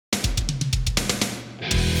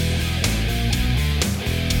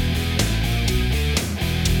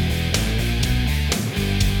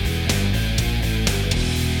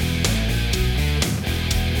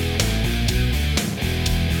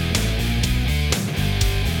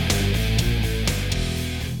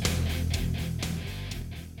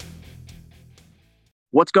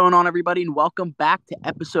What's going on, everybody, and welcome back to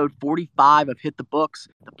episode 45 of Hit the Books,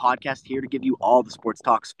 the podcast here to give you all the sports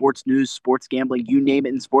talk, sports news, sports gambling, you name it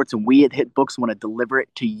in sports, and we at Hit Books want to deliver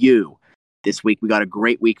it to you. This week, we got a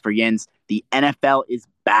great week for Yins. The NFL is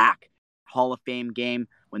back. Hall of Fame game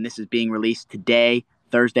when this is being released today,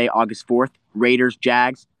 Thursday, August 4th. Raiders,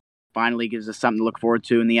 Jags, finally gives us something to look forward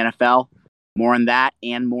to in the NFL. More on that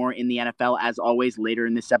and more in the NFL, as always, later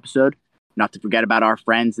in this episode. Not to forget about our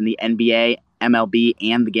friends in the NBA, MLB,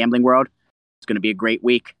 and the gambling world. It's going to be a great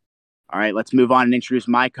week. All right, let's move on and introduce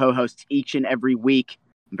my co-hosts each and every week.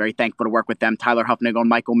 I'm very thankful to work with them. Tyler Huffnagel and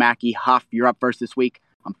Michael Mackey. Huff, you're up first this week.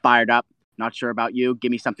 I'm fired up. Not sure about you.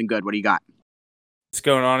 Give me something good. What do you got? What's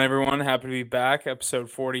going on, everyone? Happy to be back. Episode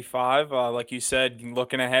 45. Like you said,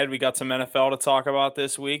 looking ahead, we got some NFL to talk about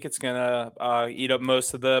this week. It's going to eat up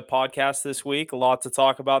most of the podcast this week. A lot to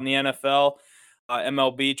talk about in the NFL.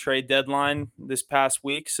 MLB trade deadline this past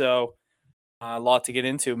week. So a lot to get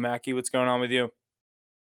into. Mackie, what's going on with you?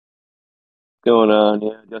 Going on,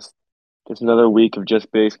 yeah, just another week of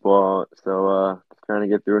just baseball. So just trying to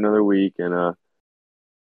get through another week and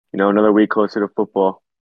another week closer to football.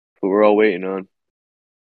 What we're all waiting on.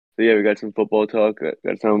 So yeah, we got some football talk,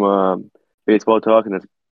 got some baseball talk, and that's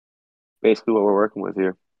basically what we're working with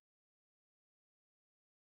here.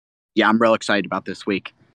 Yeah, I'm real excited about this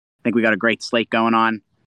week. I think we got a great slate going on.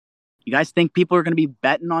 You guys think people are going to be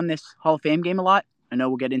betting on this Hall of Fame game a lot? I know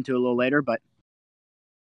we'll get into it a little later, but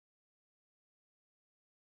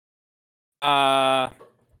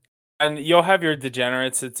And you'll have your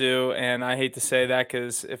degenerates that do, and I hate to say that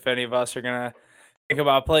because if any of us are gonna think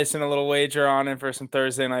about placing a little wager on it for some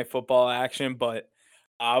Thursday night football action, but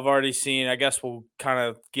I've already seen. I guess we'll kind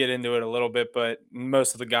of get into it a little bit, but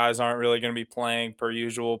most of the guys aren't really going to be playing per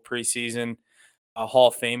usual preseason. A Hall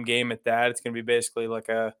of Fame game at that. It's going to be basically like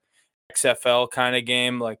a XFL kind of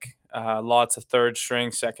game, like lots of third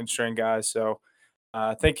string, second string guys. So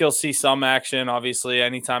I think you'll see some action. Obviously,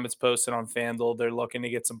 anytime it's posted on FanDuel, they're looking to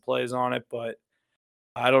get some plays on it. But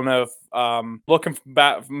I don't know if looking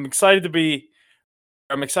back. I'm excited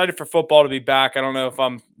for football to be back. I don't know if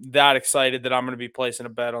I'm that excited that I'm going to be placing a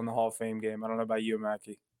bet on the Hall of Fame game. I don't know about you,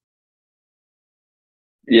 Mackie.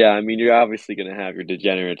 Yeah, I mean, you're obviously going to have your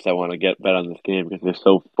degenerates that want to get bet on this game because they're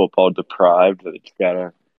so football deprived that it's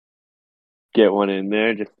gotta get one in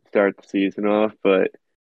there just to start the season off. But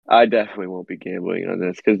I definitely won't be gambling on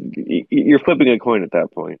this because you're flipping a coin at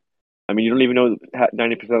that point. I mean, you don't even know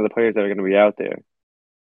 90% of the players that are going to be out there.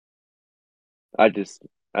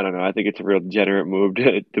 I don't know. I think it's a real degenerate move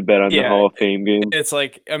to bet on the Hall of Fame game. It's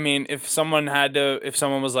like, I mean, if someone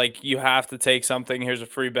was like, you have to take something, here's a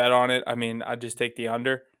free bet on it. I mean, I'd just take the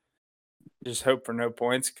under. Just hope for no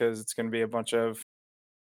points because it's going to be a bunch of,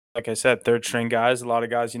 like I said, third string guys, a lot of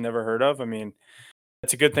guys you never heard of. I mean,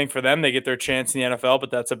 it's a good thing for them. They get their chance in the NFL,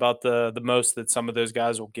 but that's about the most that some of those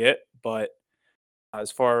guys will get. But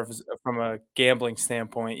as far as from a gambling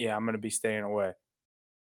standpoint, yeah, I'm going to be staying away.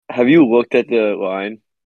 Have you looked at the line?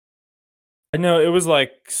 I know it was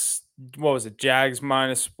like, what was it? Jags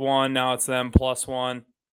 -1. Now it's them +1.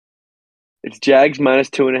 It's Jags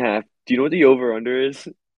 -2.5. Do you know what the over-under is?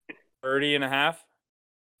 30.5.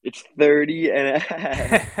 It's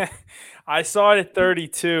 30.5. I saw it at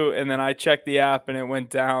 32, and then I checked the app, and it went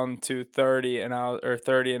down to 30, or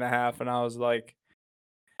 30.5, and I was like,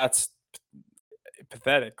 "That's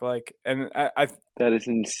pathetic." Like, and I That is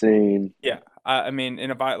insane. yeah, I mean,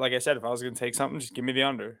 and if I, like I said, if I was gonna take something, just give me the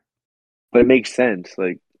under. But it makes sense.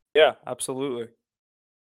 Like, Yeah, absolutely.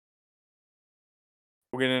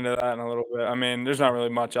 We'll get into that in a little bit. I mean, there's not really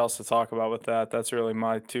much else to talk about with that. That's really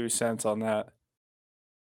my 2 cents on that.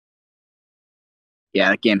 yeah,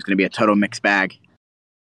 that game's going to be a total mixed bag.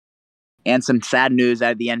 And some sad news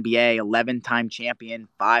out of the NBA. 11-time champion,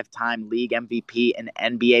 5-time league MVP, and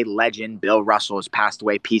NBA legend Bill Russell has passed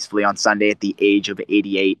away peacefully on Sunday at the age of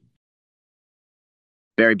 88.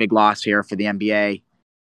 Very big loss here for the NBA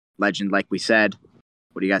legend, like we said.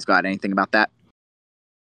 What do you guys got? Anything about that?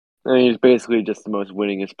 I mean, he's basically just the most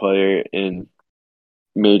winningest player in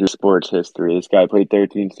major sports history. This guy played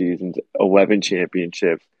 13 seasons, 11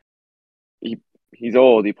 championships. He's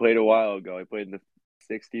old. He played a while ago. He played in the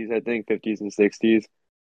 60s, I think, 50s and 60s.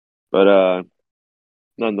 But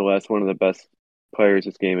nonetheless, one of the best players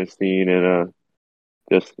this game has seen, and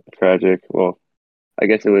just tragic. Well, I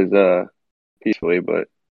guess it was peacefully, but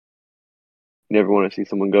you never want to see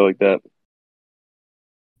someone go like that.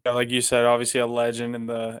 Yeah, like you said, obviously a legend in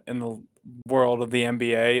the world of the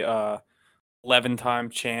NBA. 11-time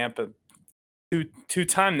champ, a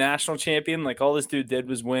two-time national champion. Like all this dude did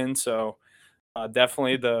was win. So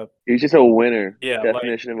Definitely He's just a winner. like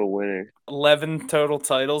Definition of a winner. 11 total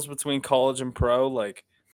titles between college and pro. Like,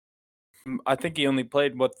 I think he only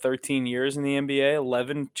played 13 years in the NBA,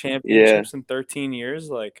 11 Yeah, championships in 13 years.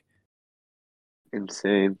 Like,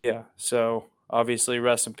 insane. yeah. So obviously,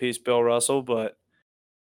 rest in peace, Bill Russell. But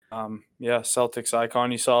yeah, Celtics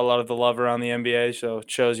icon. You saw a lot of the love around the NBA, so it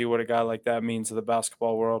shows you what a guy like that means to the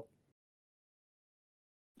basketball world.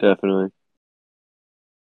 Definitely.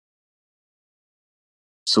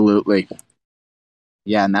 Absolutely.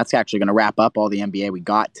 Yeah, and that's actually going to wrap up all the NBA we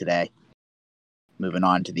got today. Moving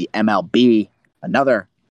on to the MLB. Another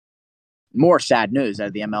more sad news out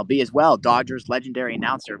of the MLB as well. Dodgers legendary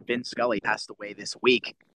announcer Vin Scully passed away this week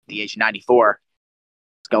at the age of 94.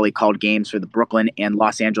 Scully called games for the Brooklyn and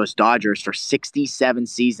Los Angeles Dodgers for 67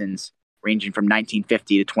 seasons, ranging from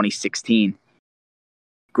 1950 to 2016.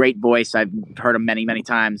 Great voice. I've heard him many, many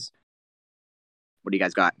times. What do you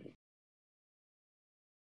guys got?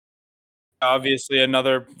 Obviously,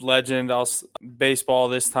 another legend. Baseball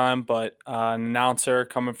this time, but an announcer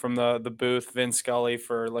coming from the booth, Vin Scully,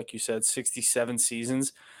 for, like you said, 67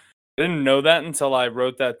 seasons. I didn't know that until I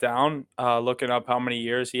wrote that down, looking up how many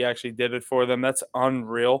years he actually did it for them. That's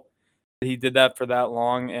unreal. He did that for that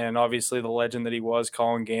long, and obviously the legend that he was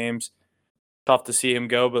calling games. Tough to see him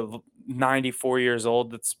go, but 94 years old,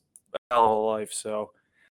 that's a hell of a life. So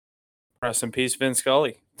rest in peace, Vin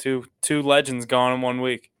Scully. Two legends gone in 1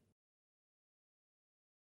 week.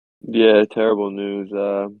 Yeah, terrible news.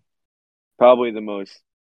 Probably the most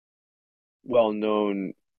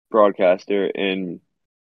well-known broadcaster in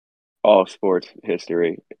all sports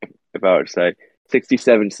history, if I would say.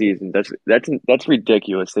 67 seasons. That's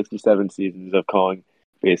ridiculous. 67 seasons of calling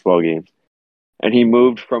baseball games. And he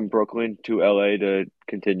moved from Brooklyn to LA to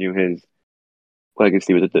continue his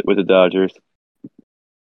legacy with the Dodgers.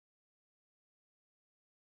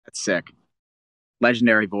 That's sick.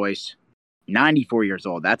 Legendary voice. 94 years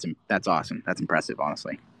old. That's awesome. That's impressive,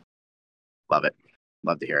 honestly. Love it.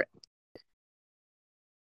 Love to hear it.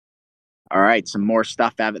 All right, some more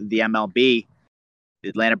stuff out of the MLB. The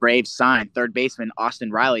Atlanta Braves signed third baseman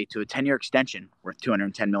Austin Riley to a 10-year extension worth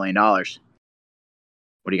 $210 million. What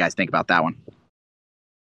do you guys think about that one?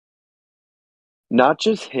 Not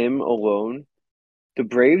just him alone. The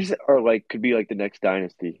Braves are could be like the next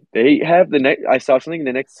dynasty. They have the next. I saw something in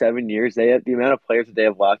the next 7 years. They have the amount of players that they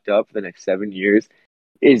have locked up for the next 7 years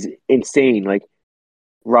is insane. Like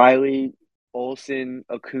Riley, Olson,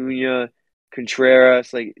 Acuna,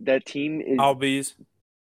 Contreras. Like that team is, Albies.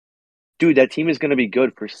 dude. That team is going to be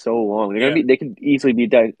good for so long. They're Yeah. gonna be. They can easily be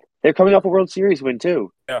done. They're coming off a World Series win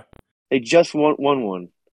too. Yeah. They just won one.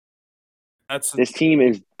 This team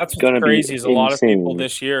is That's going what's to be crazy is a lot of people insane.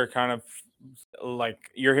 this year kind of like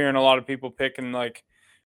you're hearing a lot of people picking like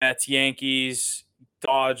Mets, Yankees,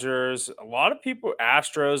 Dodgers. A lot of people,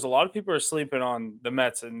 Astros. A lot of people are sleeping on the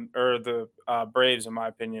Mets or the Braves, in my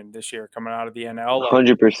opinion, this year coming out of the NL. Like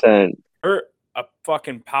 100%. they're a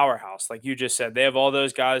fucking powerhouse, like you just said. They have all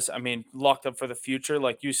those guys. I mean, locked up for the future,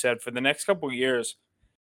 like you said, for the next couple of years.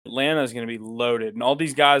 Atlanta is going to be loaded, and all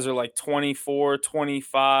these guys are like 24,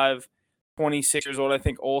 25, 26 years old. I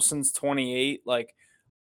think Olson's 28. Like,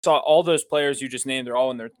 saw all those players you just named, they're all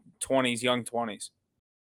in their 20s, young 20s.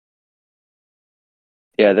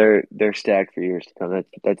 Yeah, they're stacked for years to come.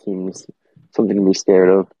 That team is something to be scared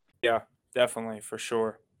of. Yeah, definitely, for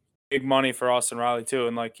sure. Big money for Austin Riley, too,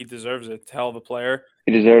 and like he deserves it. Hell of a player.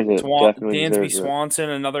 He deserves it. Definitely Dansby deserves it. Swanson,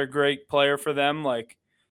 another great player for them. Like,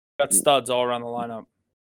 got studs all around the lineup.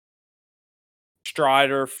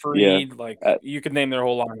 Strider, Yeah. Freed, like you could name their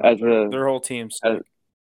whole lineup. Their whole team.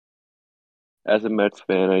 As a Mets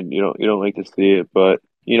fan, you don't like to see it, but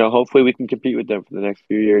hopefully we can compete with them for the next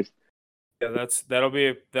few years. Yeah, that'll be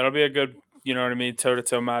a good, you know what I mean,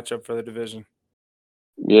 toe-to-toe matchup for the division.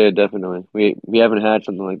 Yeah, definitely. We haven't had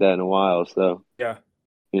something like that in a while, so Yeah.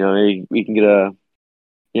 we can get a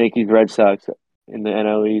Yankees Red Sox in the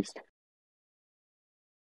NL East.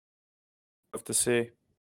 Have to see.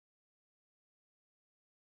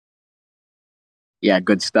 Yeah,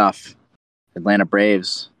 good stuff. Atlanta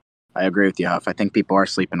Braves. I agree with you, Huff. I think people are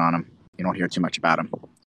sleeping on them. You don't hear too much about them.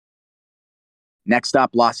 Next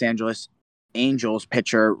up, Los Angeles Angels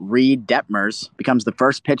pitcher Reed Detmers becomes the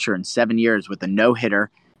first pitcher in 7 years with a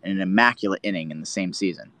no-hitter and an immaculate inning in the same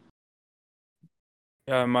season.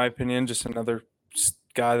 Yeah, in my opinion, just another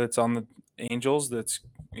guy that's on the Angels that's,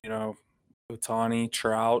 Ohtani,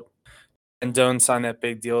 Trout, and don't sign that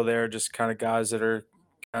big deal there. Just kind of guys that are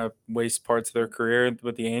kind of waste parts of their career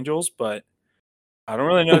with the Angels. But I don't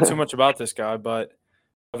really know too much about this guy, but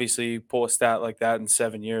obviously you pull a stat like that in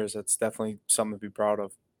 7 years, that's definitely something to be proud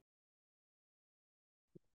of.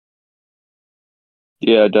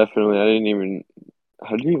 Yeah, definitely. I didn't even.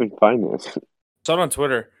 How did you even find this? Saw it on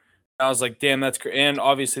Twitter. I was like, damn, that's great. And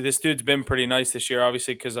obviously, this dude's been pretty nice this year.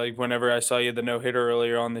 Obviously, because like whenever I saw you had the no hitter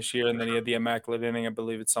earlier on this year, and then he had the immaculate inning, I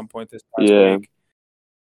believe at some point this past Yeah, week.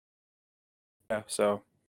 Yeah, so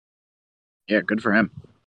Yeah, good for him.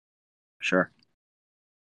 Sure.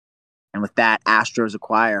 And with that, Astros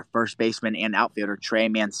acquire first baseman and outfielder Trey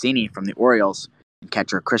Mancini from the Orioles and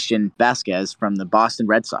catcher Christian Vasquez from the Boston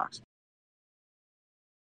Red Sox.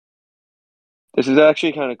 this is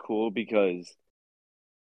actually kind of cool because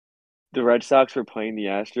the Red Sox were playing the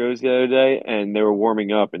Astros the other day, and they were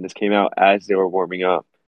warming up, and this came out as they were warming up.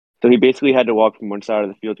 So he basically had to walk from one side of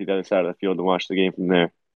the field to the other side of the field and watch the game from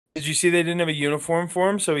there. did you see they didn't have a uniform for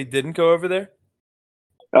him, so he didn't go over there?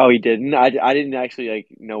 Oh, he didn't. I didn't actually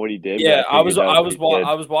know what he did, but Yeah, I figured that was what he did.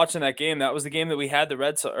 I was watching that game. That was the game that we had the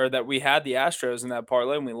Red Sox or that we had the Astros in that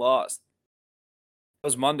parlay and we lost. It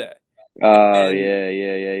was Monday. Oh And yeah.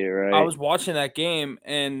 You're I right. was watching that game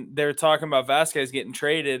and they were talking about Vasquez getting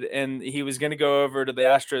traded and he was going to go over to the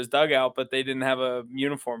Astros dugout, but they didn't have a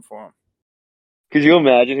uniform for him. Could you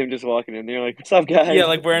imagine him just walking in there like, "What's up, Yeah, guys?"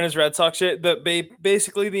 like wearing his Red Sox shit.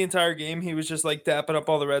 Basically the entire game, he was just like dapping up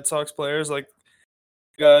all the Red Sox players, like,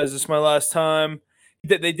 guys, this is my last time.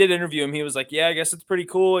 They did interview him. He was like, yeah, I guess it's pretty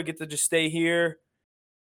cool. I get to just stay here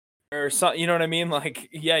or something. You know what I mean? Like,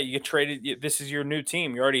 yeah, you get traded. This is your new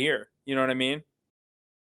team. You're already here. You know what I mean?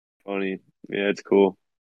 Funny. Yeah, it's cool.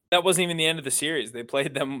 That wasn't even the end of the series. They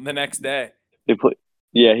played them the next day. They play.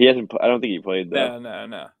 Yeah, he hasn't. I don't think he played though.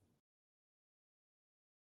 No.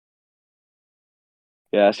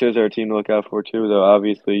 Yeah, Astros are a team to look out for too, though.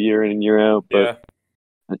 Obviously, year in and year out, but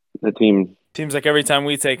Yeah. the team. Seems like every time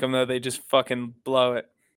we take them, though, they just fucking blow it.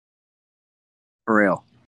 For real.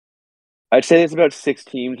 I'd say there's about 6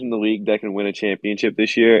 teams in the league that can win a championship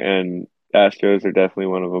this year, and Astros are definitely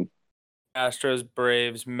one of them. Astros,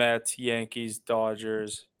 Braves, Mets, Yankees,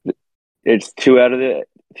 Dodgers. It's two out of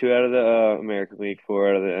the American League, 4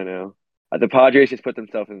 out of the NL. The Padres just put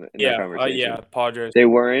themselves in that conversation. Padres. They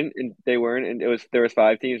weren't, and there was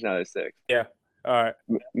 5 teams. Now there's 6. Yeah. All right.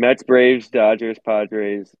 Mets, Braves, Dodgers,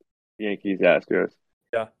 Padres, Yankees, Astros.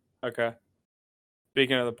 Yeah. Okay.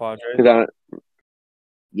 Speaking of the Padres. 'Cause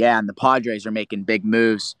Yeah, and the Padres are making big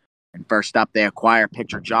moves. And first up, they acquire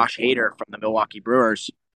pitcher Josh Hader from the Milwaukee Brewers.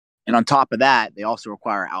 And on top of that, they also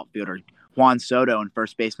acquire outfielder Juan Soto and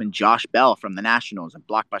first baseman Josh Bell from the Nationals, a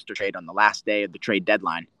blockbuster trade on the last day of the trade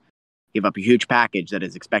deadline. Give up a huge package that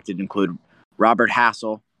is expected to include Robert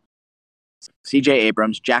Hassel, CJ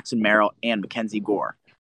Abrams, Jackson Merrill, and Mackenzie Gore.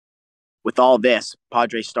 With all this,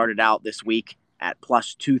 Padres started out this week at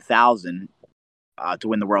plus 2,000 to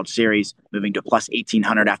win the World Series, moving to plus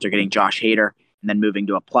 1,800 after getting Josh Hader, and then moving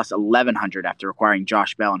to a plus 1,100 after acquiring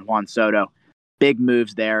Josh Bell and Juan Soto. Big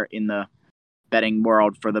moves there in the betting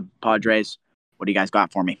world for the Padres. What do you guys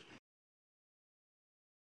got for me?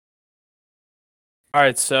 All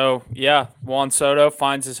right, so yeah, Juan Soto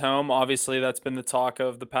finds his home. Obviously, that's been the talk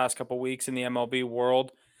of the past couple weeks in the MLB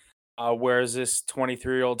world. Where is this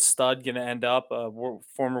 23-year-old stud going to end up?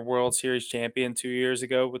 Former World Series champion 3 years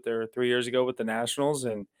ago with the Nationals,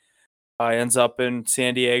 and ends up in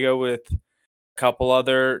San Diego with a couple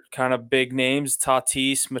other kind of big names: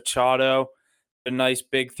 Tatis, Machado, a nice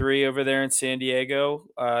big three over there in San Diego.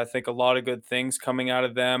 I think a lot of good things coming out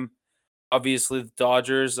of them. Obviously, the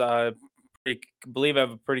Dodgers, believe have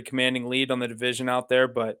a pretty commanding lead on the division out there,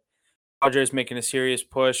 but Padres making a serious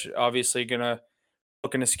push. Obviously,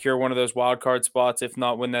 looking to secure one of those wild card spots, if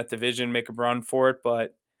not win that division, make a run for it.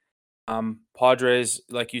 But Padres,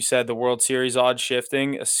 like you said, the World Series odds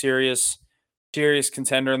shifting, a serious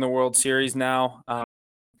contender in the World Series now.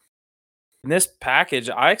 In this package,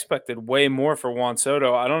 I expected way more for Juan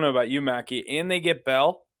Soto. I don't know about you, Mackie. And they get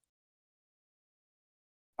Bell.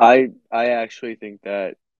 I actually think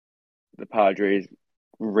that the Padres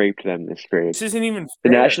raped them this trade. This isn't even The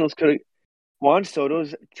fair. Nationals could have. Juan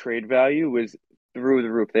Soto's trade value was through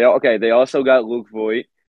the roof. They also got Luke Voigt,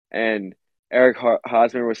 and Eric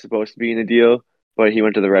Hosmer was supposed to be in the deal, but he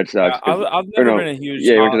went to the Red Sox. I've never been a huge.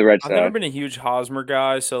 Yeah, he went to the Red Sox. I've never been a huge Hosmer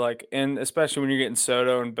guy. So like, and especially when you're getting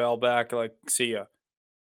Soto and Bell back, like, see ya.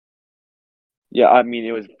 Yeah, I mean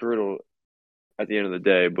it was brutal at the end of the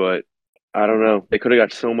day, but I don't know. They could have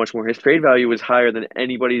got so much more. His trade value was higher than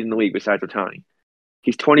anybody in the league besides Ohtani.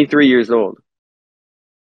 He's 23 years old.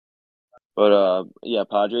 But yeah,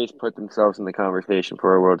 Padres put themselves in the conversation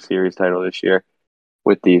for a World Series title this year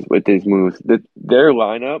with these moves. Their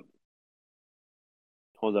lineup.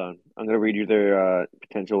 Hold on, I'm gonna read you their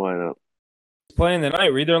potential lineup. Playing the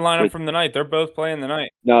night. Read their lineup from the night. They're both playing the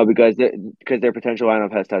night. No, because their potential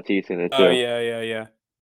lineup has Tatis in it too. Oh yeah.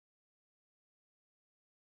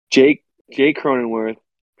 Jake Cronenworth,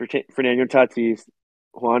 Fernando Tatis,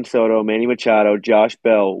 Juan Soto, Manny Machado, Josh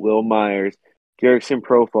Bell, Will Myers, Jurickson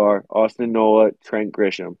Profar, Austin Nola, Trent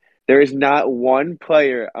Grisham. There is not one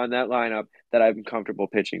player on that lineup that I'm comfortable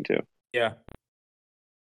pitching to. Yeah.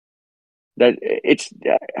 How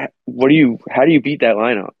do you beat that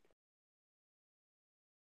lineup?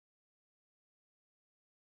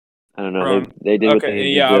 I don't know. They did what they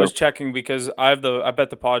needed to do. I was checking because I bet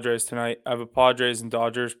the Padres tonight. I have a Padres and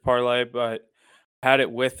Dodgers parlay, but I had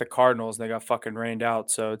it with the Cardinals and they got fucking rained out,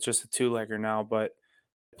 so it's just a two-legger now, but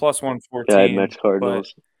plus 114. Yeah, Mets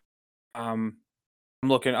Cardinals. But,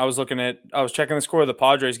 I was checking the score of the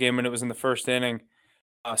Padres game and it was in the first inning.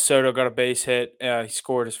 Soto got a base hit. He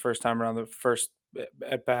scored his first time around, the first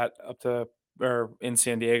at bat in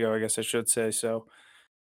San Diego, I guess I should say. So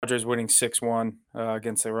Padres winning 6-1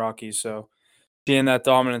 against the Rockies. So seeing that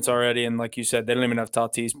dominance already, and like you said, they don't even have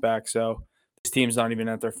Tatis back, so this team's not even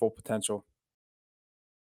at their full potential.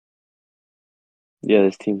 Yeah,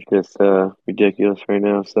 this team's just ridiculous right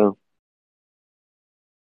now. So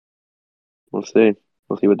we'll see.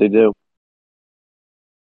 We'll see what they do.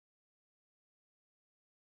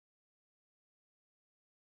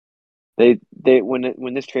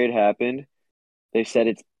 When this trade happened, they said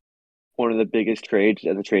it's one of the biggest trades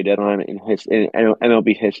at the trade deadline in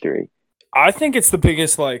MLB history. I think it's the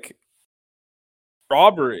biggest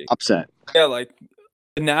robbery. Upset. Yeah,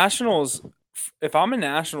 the Nationals. If I'm a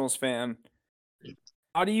Nationals fan,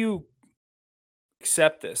 how do you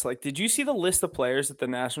accept this? Did you see the list of players that the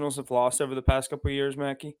Nationals have lost over the past couple of years,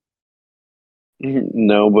 Mackie?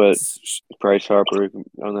 No, but Bryce Harper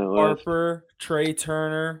on that list. Harper, Trey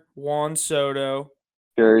Turner, Juan Soto,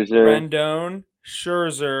 Scherzer, Rendon,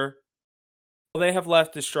 Scherzer. All they have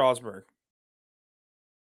left is Strasburg.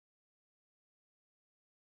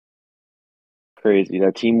 Crazy.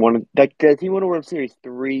 That team won a World Series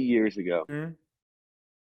 3 years ago. Mm-hmm.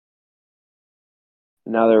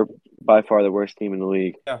 Now they're by far the worst team in the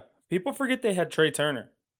league. Yeah. People forget they had Trey Turner.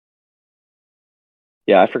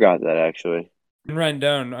 Yeah, I forgot that actually. And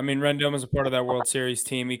Rendon. I mean, Rendon was a part of that World Series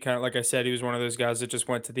team. He kind of, like I said, he was one of those guys that just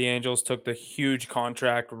went to the Angels, took the huge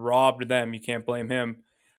contract, robbed them. You can't blame him.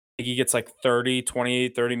 I think he gets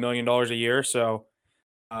 $30 million a year. So,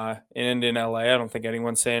 in LA, I don't think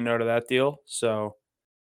anyone's saying no to that deal. So,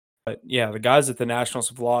 but yeah, the guys that the Nationals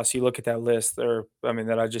have lost, you look at that list,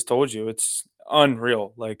 that I just told you, it's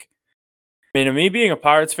unreal. Me being a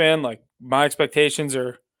Pirates fan, my expectations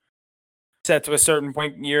are set to a certain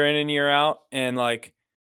point year in and year out. And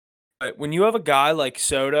but when you have a guy like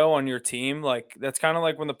Soto on your team, that's kind of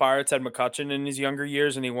like when the Pirates had McCutchen in his younger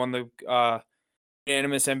years and he won the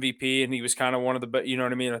unanimous MVP and he was kind of one of the, you know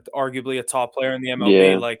what I mean? Arguably a top player in the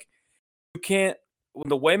MLB. Yeah. You can't,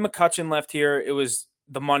 the way McCutchen left here, it was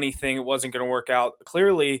the money thing. It wasn't going to work out.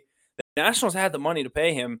 Clearly, the Nationals had the money to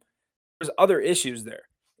pay him. There's other issues there.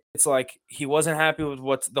 It's he wasn't happy with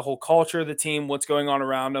what's the whole culture of the team, what's going on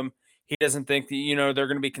around him. He doesn't think that, they're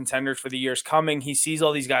going to be contenders for the years coming. He sees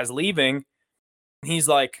all these guys leaving. And he's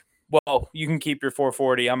like, well, you can keep your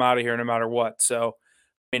 440. I'm out of here no matter what. So,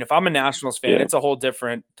 if I'm a Nationals fan, It's a whole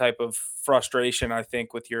different type of frustration, I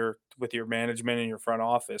think, with your management and your front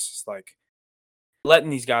office. It's letting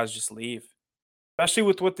these guys just leave, especially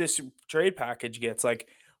with what this trade package gets.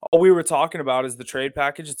 All we were talking about is the trade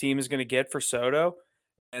package the team is going to get for Soto,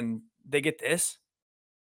 and they get this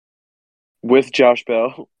with Josh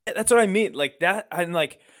Bell. That's what I mean.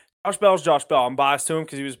 Josh Bell's Josh Bell. I'm biased to him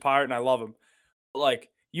because he was a Pirate and I love him. But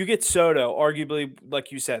you get Soto, arguably,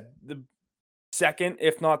 like you said, the second,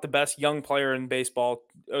 if not the best young player in baseball.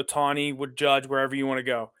 Ohtani would judge wherever you want to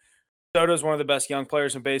go. Soto's one of the best young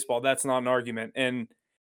players in baseball. That's not an argument. And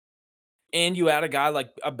you add a guy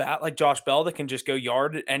a bat like Josh Bell that can just go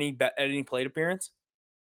yard at any plate appearance.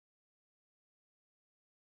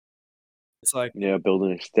 It's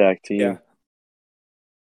building a stacked team. Yeah.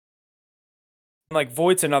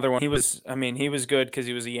 Voigt's another one. He was good because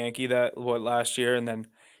he was a Yankee last year, and then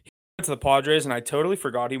he went to the Padres, and I totally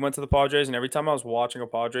forgot he went to the Padres. And every time I was watching a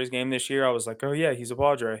Padres game this year, I was like, oh yeah, he's a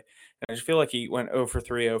Padre. And I just feel like he went 0 for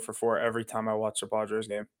 3, 0 for 4 every time I watched a Padres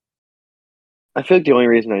game. I feel like the only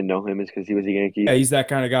reason I know him is because he was a Yankee. Yeah, he's that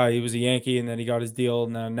kind of guy. He was a Yankee, and then he got his deal,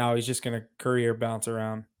 and now he's just going to career bounce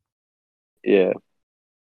around. Yeah.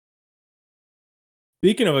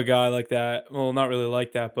 Speaking of a guy like that, well, not really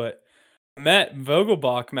like that, but Matt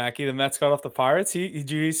Vogelbach, Mackie, the Mets got off the Pirates. Did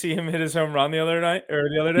you see him hit his home run the other day?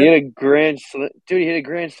 He hit a grand slam. Dude, he hit a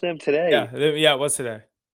grand slam today. Yeah, it was today.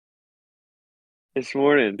 This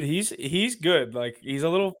morning. He's good. He's a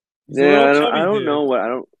little. I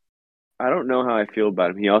don't know how I feel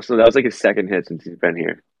about him. That was his second hit since he's been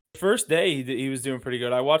here. First day, he was doing pretty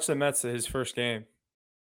good. I watched the Mets his first game.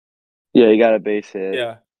 Yeah, he got a base hit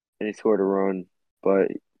Yeah, and he scored a run,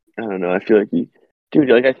 but I don't know. I feel like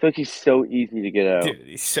I feel like he's so easy to get out. dude,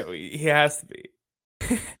 he has to be.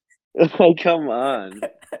 Like, come on.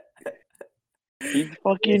 He's It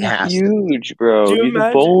fucking has to. huge, bro. He's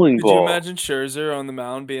a bowling Could you ball. imagine Scherzer on the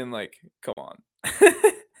mound being like, "Come on."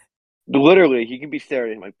 Literally, he can be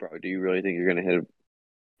staring at him like, bro, do you really think you're gonna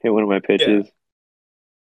hit one of my Yeah. pitches?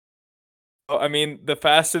 I mean, the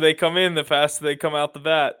faster they come in, the faster they come out the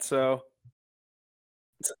bat. So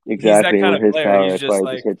he's that Exactly, and kind with of his player. power, He's that's why just he just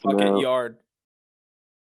like, hits him fuck it, out. yard.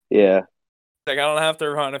 Yeah. Like, I don't have to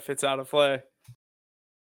run if it's out of play.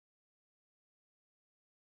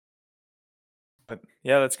 But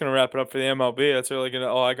yeah, that's gonna wrap it up for the MLB. That's really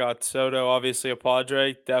gonna. Oh, I got Soto, obviously a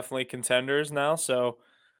Padre, definitely contenders now. So,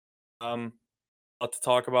 a lot to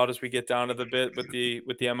talk about as we get down to the bit with the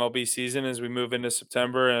MLB season as we move into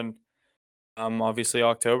September and obviously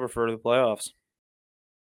October for the playoffs.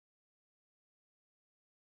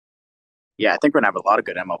 Yeah, I think we're gonna have a lot of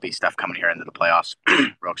good MLB stuff coming here into the playoffs.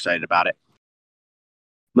 Real excited about it.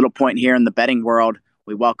 Little point here in the betting world: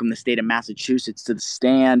 we welcome the state of Massachusetts to the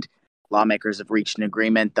stand. Lawmakers have reached an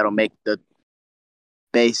agreement that'll make the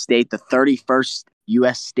Bay State the 31st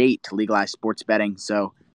U.S. state to legalize sports betting.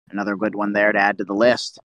 So another good one there to add to the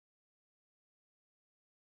list.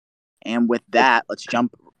 And with that, let's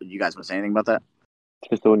jump. You guys want to say anything about that?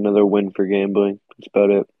 Just another win for gambling. That's about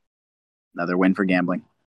it. Another win for gambling.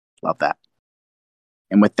 Love that.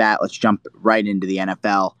 And with that, let's jump right into the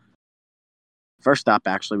NFL. First up,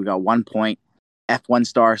 actually, we got 1 point. F1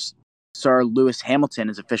 star Sir Lewis Hamilton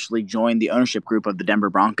has officially joined the ownership group of the Denver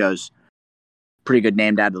Broncos. Pretty good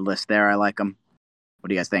name to add to the list there. I like him. What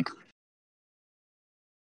do you guys think?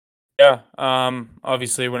 Yeah.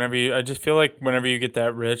 Obviously, I just feel like whenever you get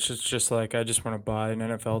that rich, it's just like I just want to buy an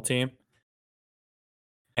NFL team,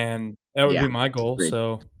 and that would Yeah, be my goal. agreed.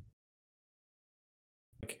 So,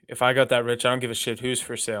 like, if I got that rich, I don't give a shit who's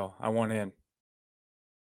for sale. I want in.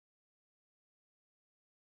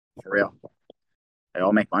 For real. They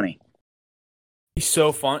all make money. Be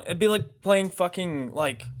so fun. It'd be like playing fucking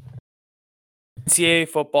like NCAA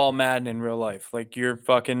football Madden in real life. Like you're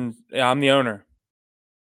fucking. Yeah, I'm the owner.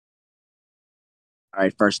 All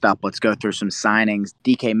right, first up, let's go through some signings.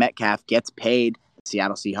 DK Metcalf gets paid.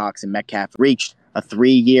 Seattle Seahawks and Metcalf reached a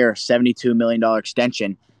 3-year, $72 million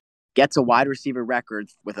extension. Gets a wide receiver record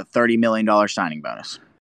with a $30 million signing bonus.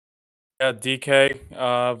 Yeah, DK,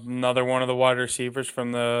 another one of the wide receivers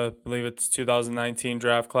from I believe it's 2019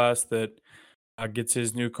 draft class that gets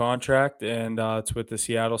his new contract, and it's with the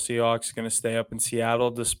Seattle Seahawks. Going to stay up in Seattle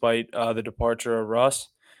despite the departure of Russ.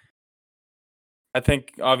 I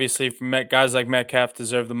think obviously guys like Metcalf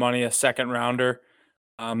deserve the money, a second rounder.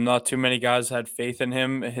 Not too many guys had faith in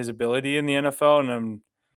him, his ability in the NFL, and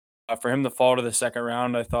for him to fall to the second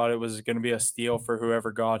round, I thought it was going to be a steal for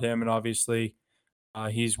whoever got him, and obviously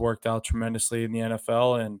he's worked out tremendously in the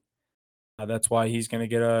NFL, and that's why he's going to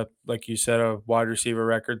get like you said, a wide receiver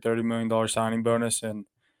record, $30 million signing bonus, and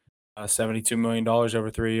 $72 million over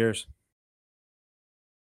 3 years.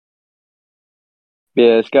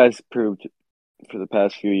 Yeah, this guy's proved for the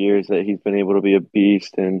past few years that he's been able to be a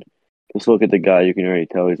beast, and just look at the guy, you can already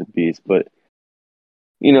tell he's a beast. But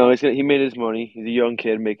he made his money. He's a young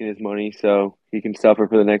kid making his money, so he can suffer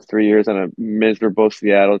for the next 3 years on a miserable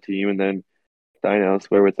Seattle team, and then sign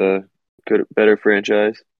elsewhere with a better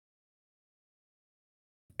franchise.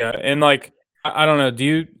 Yeah, and like I don't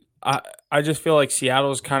know, I just feel like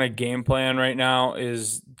Seattle's kind of game plan right now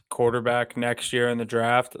is quarterback next year in the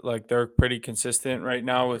draft. Like they're pretty consistent right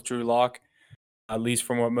now with Drew Lock, at least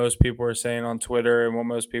from what most people are saying on Twitter and what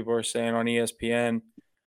most people are saying on ESPN.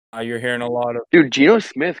 You're hearing a lot of Dude, Geno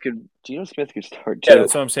Smith could start yeah, too.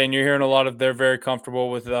 that's what I'm saying. You're hearing a lot of they're very comfortable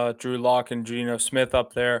with Drew Lock and Geno Smith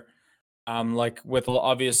up there. Like with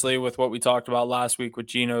obviously with what we talked about last week with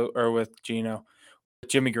Jimmy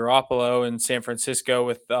Garoppolo in San Francisco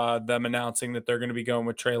with them announcing that they're going to be going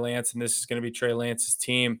with Trey Lance and this is going to be Trey Lance's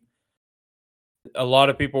team. A lot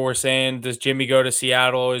of people were saying, does Jimmy go to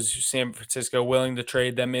Seattle? Is San Francisco willing to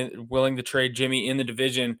trade willing to trade Jimmy in the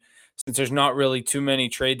division since there's not really too many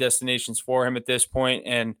trade destinations for him at this point?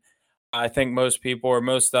 And I think most people or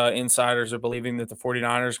most insiders are believing that the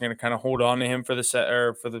 49ers are going to kind of hold on to him for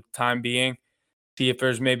for the time being. See if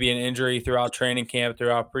there's maybe an injury throughout training camp,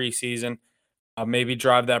 throughout preseason. Maybe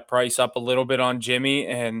drive that price up a little bit on Jimmy.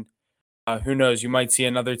 And who knows, you might see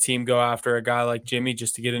another team go after a guy like Jimmy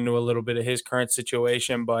just to get into a little bit of his current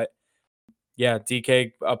situation. But yeah,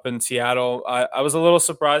 DK up in Seattle, I was a little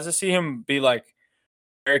surprised to see him be like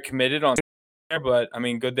very committed on but I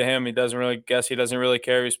mean, good to him. He doesn't really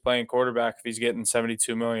care if he's playing quarterback if he's getting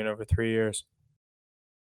 $72 million over 3 years.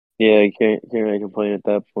 Yeah, you can't really complain at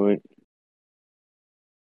that point.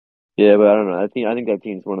 Yeah, but I don't know. I think that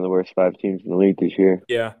team's one of the worst 5 teams in the league this year.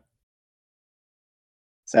 Yeah.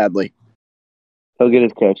 Sadly. He'll get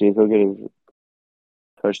his catches, he'll get his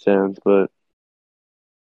touchdowns, but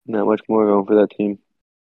not much more going for that team.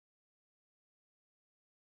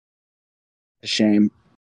 A shame.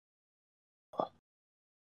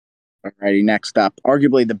 Alrighty, next up.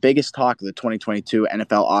 Arguably the biggest talk of the 2022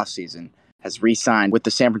 NFL offseason has re-signed with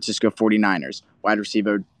the San Francisco 49ers. Wide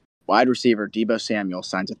receiver Deebo Samuel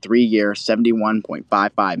signs a 3-year,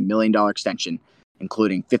 $71.55 million extension,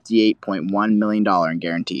 including $58.1 million in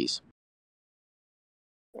guarantees.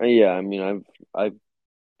 Yeah, I mean, I've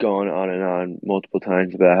gone on and on multiple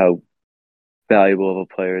times about how valuable of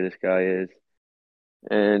a player this guy is,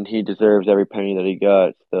 and he deserves every penny that he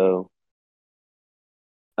got. So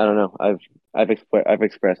I don't know. I've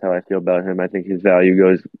expressed how I feel about him. I think his value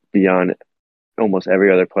goes beyond almost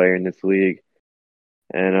every other player in this league,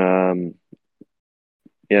 and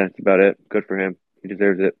yeah, that's about it. Good for him. He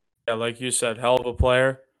deserves it. Yeah, like you said, hell of a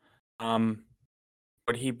player.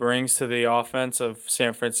 What he brings to the offense of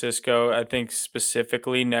San Francisco, I think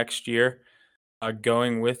specifically next year,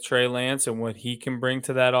 going with Trey Lance and what he can bring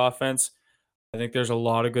to that offense, I think there's a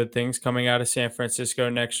lot of good things coming out of San Francisco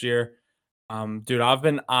next year. Dude, I've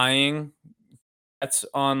been eyeing bets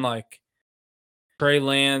on like Trey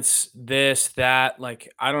Lance, this, that.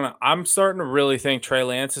 Like, I don't know. I'm starting to really think Trey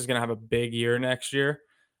Lance is going to have a big year next year.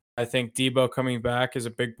 I think Deebo coming back is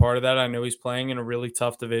a big part of that. I know he's playing in a really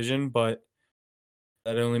tough division, but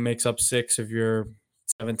that only makes up 6 of your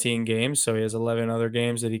 17 games. So he has 11 other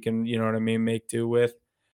games that he can, you know what I mean, make do with.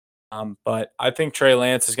 But I think Trey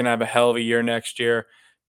Lance is going to have a hell of a year next year.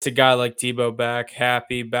 It's a guy like Deebo back,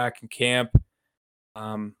 happy, back in camp.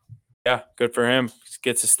 Yeah, good for him.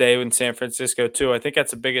 Gets to stay in San Francisco too. I think that's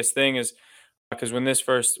the biggest thing is because when this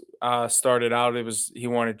first started out, it was he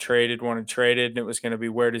wanted traded, and it was going to be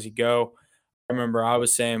where does he go? I remember I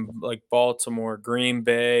was saying like Baltimore, Green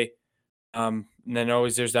Bay, and then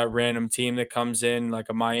always there's that random team that comes in like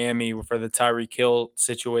a Miami for the Tyreek Hill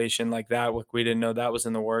situation like that. Like we didn't know that was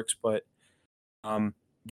in the works, but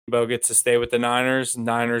Bo gets to stay with the Niners.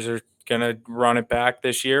 Niners are gonna run it back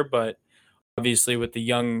this year, but obviously with the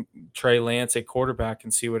young Trey Lance at quarterback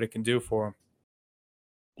and see what it can do for him.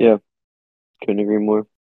 Yeah, couldn't agree more.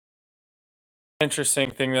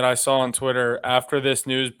 Interesting thing that I saw on Twitter after this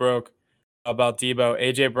news broke about Deebo,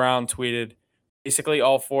 AJ Brown tweeted, basically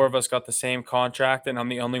all 4 of us got the same contract and I'm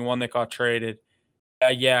the only one that got traded.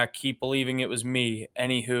 Yeah, keep believing it was me.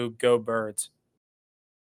 Anywho, go Birds.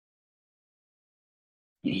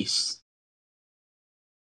 Jeez.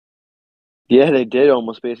 Yeah, they did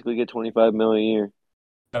almost basically get $25 million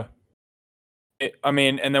a year. I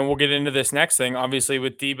mean, and then we'll get into this next thing. Obviously,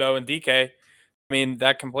 with Deebo and DK, I mean,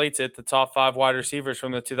 that completes it. The top 5 wide receivers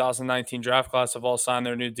from the 2019 draft class have all signed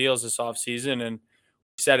their new deals this offseason. And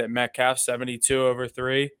we said it, Metcalf, 72 over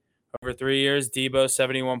 3 years. Deebo,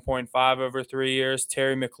 71.5 over 3 years.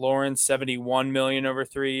 Terry McLaurin, 71 million over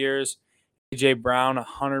 3 years. AJ Brown,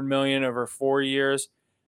 100 million over 4 years.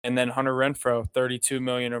 And then Hunter Renfrow, 32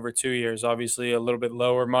 million over 2 years. Obviously, a little bit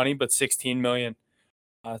lower money, but 16 million.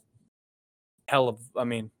 I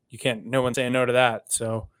mean, you can't, no one's saying no to that.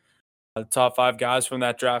 So the top 5 guys from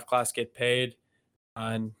that draft class get paid.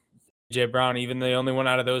 And Jay Brown, even the only one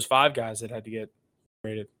out of those 5 guys that had to get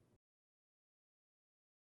traded.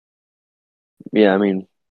 Yeah, I mean,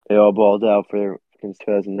 they all balled out since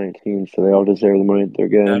 2019, so they all deserve the money that they're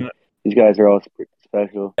getting. These guys are all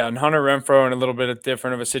special. Yeah, and Hunter Renfrow in a little bit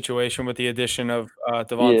different of a situation with the addition of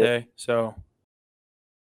Devontae. Yeah. So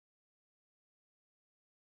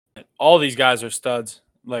all these guys are studs.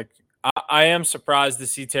 Like I am surprised to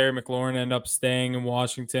see Terry McLaurin end up staying in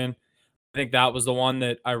Washington. I think that was the one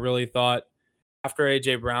that I really thought after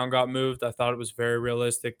AJ Brown got moved, I thought it was very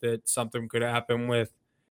realistic that something could happen with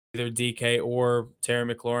either DK or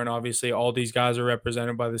Terry McLaurin. Obviously, all these guys are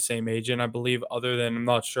represented by the same agent, I believe, other than I'm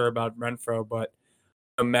not sure about Renfrow, but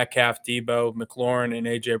Metcalf, Deebo, McLaurin, and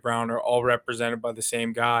AJ Brown are all represented by the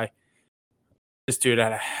same guy. This dude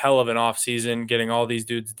had a hell of an offseason getting all these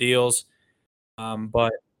dudes deals.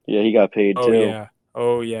 But yeah, he got paid too.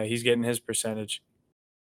 Oh yeah, he's getting his percentage.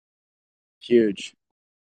 Huge.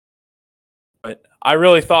 But I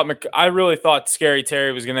really thought Scary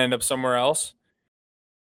Terry was going to end up somewhere else.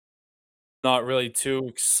 Not really too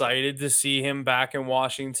excited to see him back in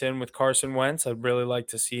Washington with Carson Wentz. I'd really like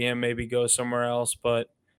to see him maybe go somewhere else, but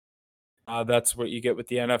that's what you get with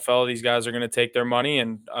the NFL. These guys are going to take their money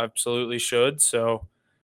and absolutely should. So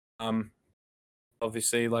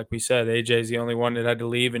Obviously, like we said, AJ's the only one that had to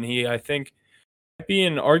leave, and he, I think, might be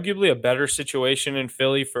in arguably a better situation in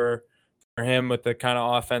Philly for him with the kind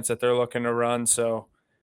of offense that they're looking to run. So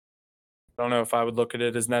I don't know if I would look at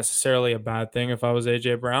it as necessarily a bad thing if I was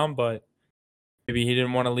AJ Brown, but maybe he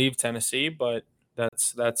didn't want to leave Tennessee. But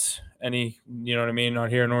that's any, you know what I mean, not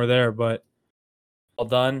here nor there. But all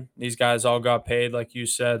done. These guys all got paid, like you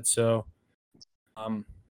said. So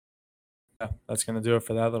yeah, that's gonna do it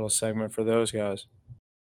for that little segment for those guys.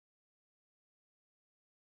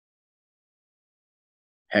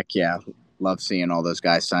 Heck yeah. Love seeing all those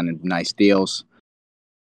guys signing nice deals.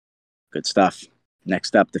 Good stuff.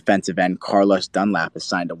 Next up, defensive end Carlos Dunlap has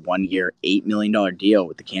signed a 1-year, $8 million deal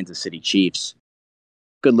with the Kansas City Chiefs.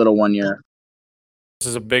 Good little 1 year. This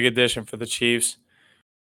is a big addition for the Chiefs.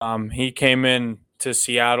 He came in to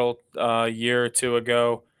Seattle a year or two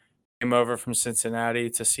ago, came over from Cincinnati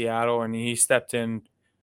to Seattle, and he stepped in.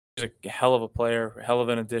 He's a hell of a player, hell of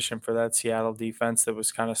an addition for that Seattle defense that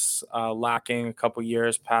was kind of lacking a couple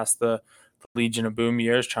years past the Legion of Boom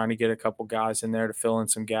years, trying to get a couple guys in there to fill in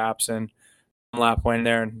some gaps. And Dunlap went in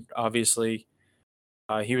there, and obviously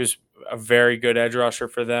he was a very good edge rusher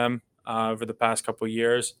for them over the past couple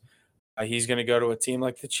years. He's going to go to a team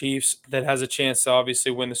like the Chiefs that has a chance to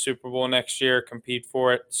obviously win the Super Bowl next year, compete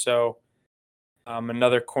for it. So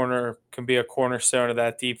another corner can be a cornerstone of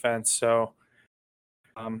that defense. So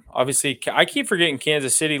obviously, I keep forgetting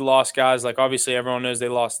Kansas City lost guys. Like, obviously, everyone knows they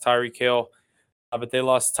lost Tyreek Hill, but they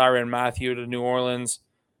lost Tyrann Mathieu to New Orleans.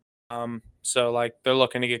 So, like, they're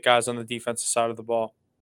looking to get guys on the defensive side of the ball.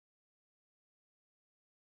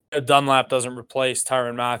 Dunlap doesn't replace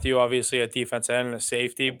Tyrann Mathieu, obviously, at defense end and a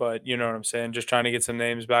safety, but you know what I'm saying. Just trying to get some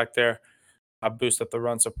names back there, boost up the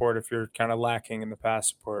run support if you're kind of lacking in the pass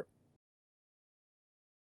support.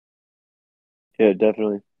 Yeah,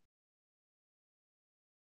 definitely.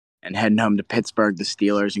 And heading home to Pittsburgh, the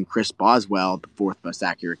Steelers and Chris Boswell, the fourth most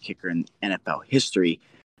accurate kicker in NFL history,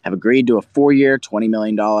 have agreed to a 4-year, $20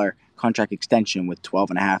 million contract extension with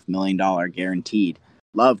 $12.5 million guaranteed.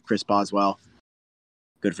 Love Chris Boswell.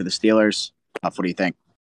 Good for the Steelers. What do you think?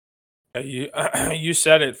 You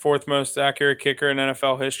said it, fourth most accurate kicker in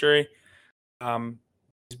NFL history.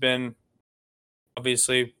 He's been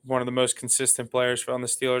obviously one of the most consistent players on the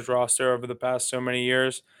Steelers roster over the past so many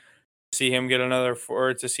years. To see him get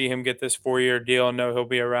this 4-year deal and know he'll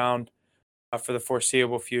be around for the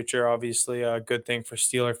foreseeable future, obviously a good thing for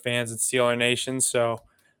Steeler fans and Steeler Nation. So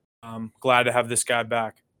glad to have this guy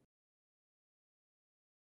back.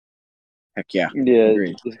 Heck yeah. Yeah,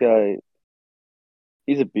 Agreed. this guy,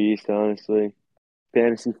 he's a beast, honestly.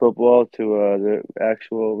 Fantasy football to the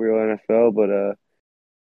actual real NFL, but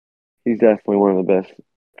he's definitely one of the best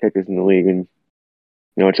kickers in the league, and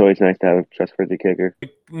it's always nice to have a trustworthy kicker.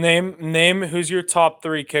 Name who's your top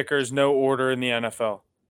 3 kickers, no order in the NFL.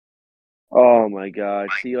 Oh my God!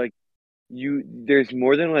 See, like there's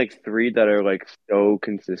more than like 3 that are like so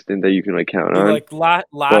consistent that you can like count on. Like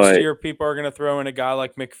last year, people are going to throw in a guy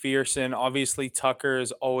like McPherson. Obviously, Tucker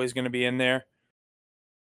is always going to be in there.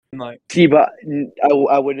 Like, see, but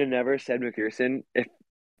I would have never said McPherson if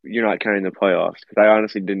you're not counting the playoffs, because I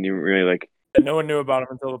honestly didn't even really like. No one knew about him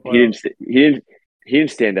until the playoffs. He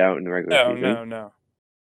didn't stand out in the regular season. No.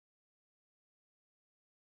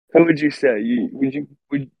 How would you say?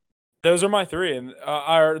 Those are my 3, and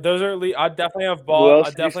those are. I definitely have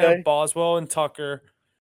have Boswell and Tucker.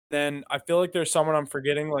 Then I feel like there's someone I'm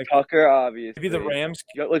forgetting, like Tucker, obviously. Maybe the Rams.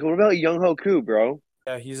 Like, what about Young Hoku, bro?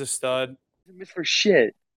 Yeah, he's a stud. He missed for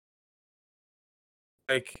shit.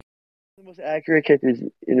 Like, the most accurate kickers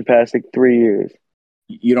in the past like 3 years.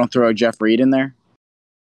 You don't throw Jeff Reed in there?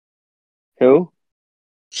 Who?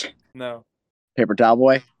 No. Paper towel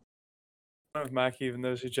boy? I don't know if Mackie even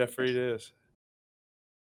knows who Jeff Reed is.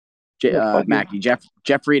 Mackie. Jeff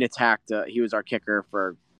Reed attacked. He was our kicker for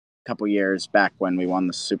a couple years back when we won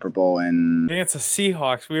the Super Bowl. And against the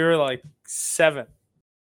Seahawks, we were like 7.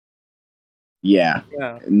 Yeah.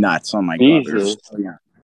 Nuts. Oh my God.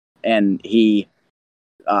 And he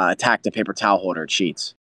attacked a paper towel holder at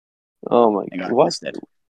Sheets. Oh my God. What?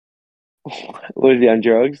 Was he on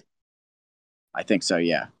drugs? I think so,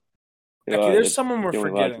 yeah. There's someone we're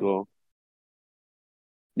forgetting.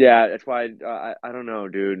 Yeah, that's why I don't know,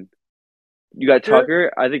 dude. You got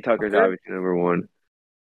Tucker? I think Tucker's obviously number 1.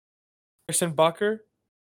 Harrison Butker?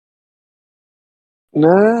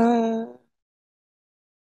 Nah.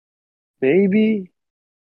 Maybe.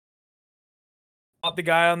 Not the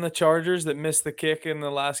guy on the Chargers that missed the kick in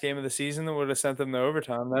the last game of the season that would have sent them to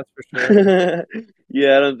overtime, that's for sure.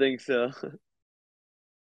 Yeah, I don't think so.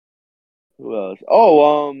 Who else?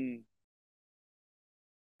 Oh,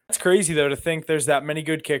 It's crazy, though, to think there's that many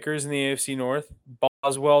good kickers in the AFC North.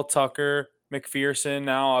 Boswell, Tucker, McPherson.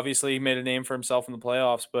 Now, obviously, he made a name for himself in the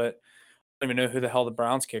playoffs, but I don't even know who the hell the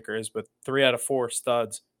Browns kicker is, but 3 out of 4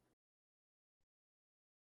 studs.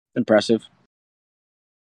 Impressive.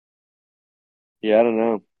 Yeah, I don't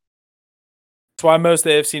know. That's why most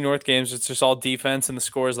of the AFC North games, it's just all defense, and the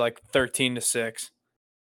score is like 13-6.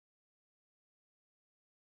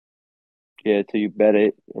 Yeah, until you bet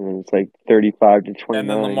it, and then it's like 35-29. And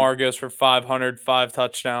then Lamar goes for 500, 5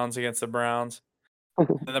 touchdowns against the Browns.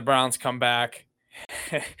 And the Browns come back.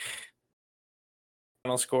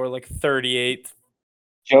 Final score like 38.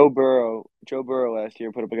 Joe Burrow last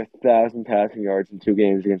year put up like 1,000 passing yards in 2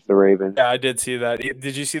 games against the Ravens. Yeah, I did see that.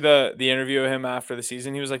 Did you see the interview of him after the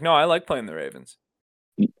season? He was like, "No, I like playing the Ravens."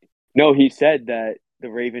 No, he said that the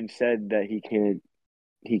Ravens said that he can't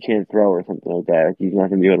throw or something like that. He's not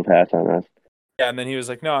going to be able to pass on us. Yeah, and then he was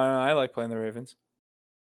like, "No, I like playing the Ravens."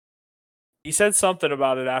 He said something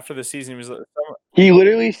about it after the season. He was like, He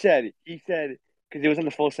literally said, because it was on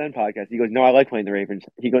the Full Send podcast. He goes, "No, I like playing the Ravens."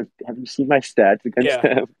 He goes, "Have you seen my stats against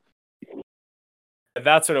them?"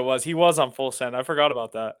 That's what it was. He was on Full Send. I forgot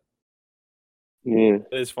about that. Yeah,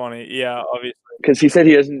 It is funny. Yeah, obviously. because he said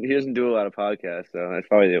he doesn't do a lot of podcasts, so that's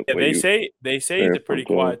probably the Yeah, they say he's a pretty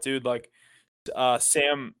quiet dude. Like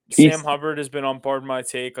Sam Hubbard has been on part of my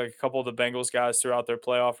take. Like a couple of the Bengals guys throughout their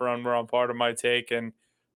playoff run were on part of my take, and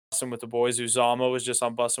Bussin' with the Boys. Uzama was just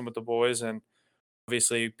on Bussin' with the Boys, and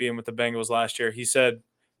obviously being with the Bengals last year, he said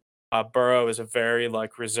Burrow is a very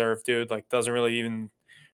like reserved dude. Like doesn't really even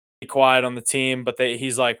be quiet on the team, but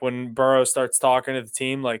he's like when Burrow starts talking to the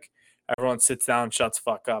team, like everyone sits down, and shuts the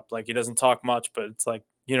fuck up. Like he doesn't talk much, but it's like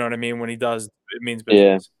you know what I mean. When he does, it means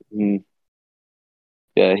business. Yeah. Mm.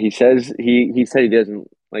 Yeah, he says he said he doesn't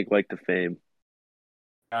like the fame.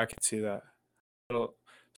 I can see that. Little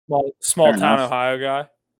small town Ohio guy.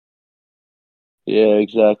 Yeah,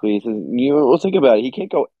 exactly. He says, well, think about it. He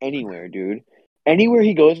can't go anywhere, dude. Anywhere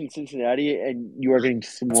he goes in Cincinnati, and you are getting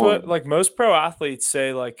swarmed. That's what like most pro athletes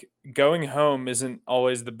say. Like going home isn't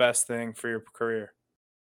always the best thing for your career.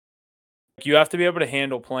 You have to be able to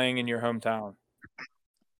handle playing in your hometown.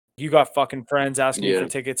 You got fucking friends asking you for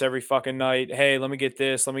tickets every fucking night. Hey, let me get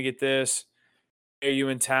this. Let me get this. Are you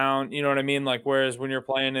in town? You know what I mean? Like, whereas when you're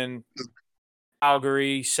playing in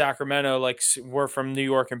Calgary, Sacramento, like we're from New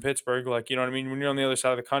York and Pittsburgh, like, you know what I mean? When you're on the other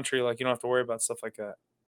side of the country, like, you don't have to worry about stuff like that.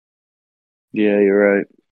 Yeah, you're right.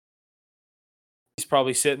 He's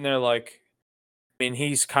probably sitting there like, I mean,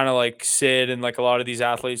 he's kind of like Sid and like a lot of these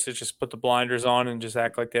athletes that just put the blinders on and just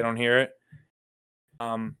act like they don't hear it.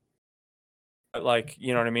 But like,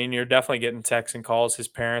 you know what I mean? You're definitely getting texts and calls. His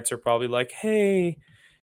parents are probably like, hey,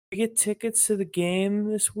 we get tickets to the game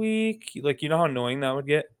this week. Like, you know how annoying that would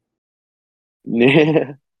get?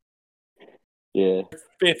 Yeah. Yeah.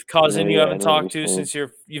 Fifth cousin you haven't talked to saying. since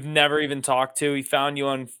you've never even talked to. He found you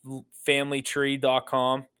on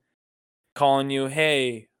familytree.com calling you,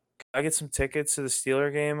 hey, can I get some tickets to the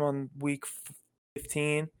Steeler game on week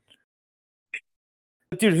 15?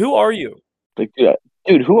 Dude, who are you? Like,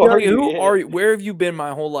 dude, who are you? Who are you? Where have you been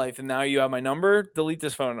my whole life? And now you have my number? Delete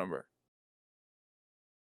this phone number.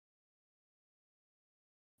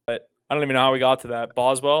 But I don't even know how we got to that.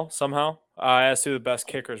 Boswell, somehow. I asked who the best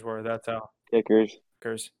kickers were. That's how. Kickers.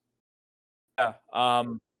 Yeah.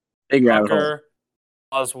 Big rabbit hole. Tucker,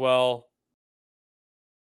 Boswell.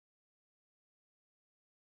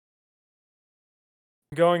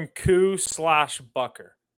 Going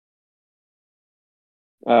Koo/Bucker.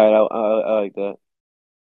 All right, I like that.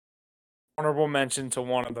 Honorable mention to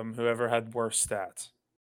one of them, whoever had worse stats.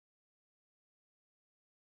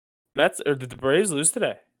 Or did the Braves lose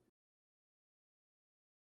today?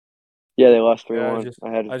 Yeah, they lost 3-1. I just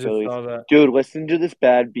saw that. Dude, listen to this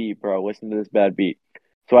bad beat, bro. Listen to this bad beat.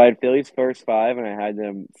 So I had Phillies first 5, and I had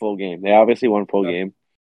them full game. They obviously won full game.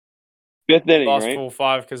 5th inning, lost right? Full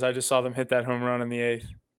 5 because I just saw them hit that home run in the 8th.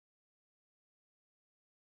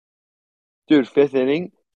 Dude, 5th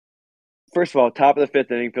inning. First of all, top of the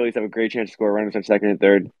 5th inning, Phillies have a great chance to score. Runners on 2nd and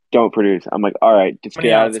 3rd. Don't produce. I'm like, all right, just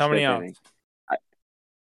get out of this 5th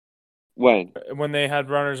inning. When they had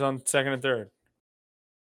runners on 2nd and 3rd.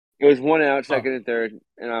 It was 1 out, 2nd and 3rd,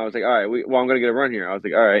 and I was like, all right, I'm going to get a run here. I was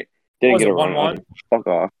like, all right. Didn't get a run. 1-1? Like, fuck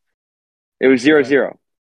off. It was 0-0.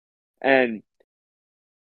 And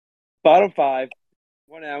bottom 5,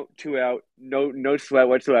 1 out, 2 out, no sweat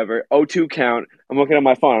whatsoever. 0-2 count. I'm looking at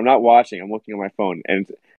my phone. I'm not watching. I'm looking at my phone, and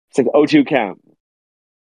it's like 0-2 count.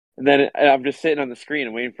 And then I'm just sitting on the screen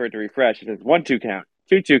and waiting for it to refresh. It says 1-2 count,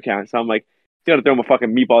 2-2 count. So I'm like, he's gonna throw him a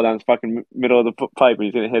fucking meatball down his fucking middle of the pipe, and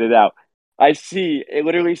he's gonna hit it out. I see. It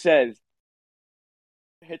literally says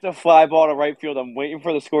hits a fly ball to right field. I'm waiting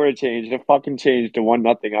for the score to change. And it fucking changed to 1-0.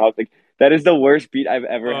 I was like, that is the worst beat I've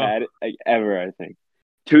ever had, like ever. I think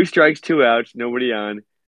 2 strikes, 2 outs, nobody on.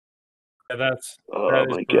 Yeah, Oh that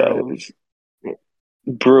is my god, brutal. it was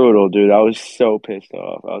brutal, dude. I was so pissed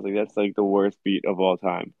off. I was like, that's like the worst beat of all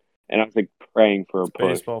time. And I was like praying for a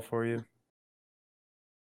push. Baseball for you.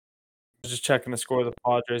 Just checking the score of the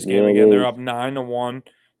Padres Yeah, game it again. They're is. up 9-1.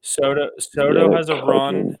 Soto Yeah, has a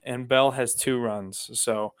run and Bell has 2 runs.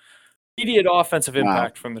 So immediate offensive Wow.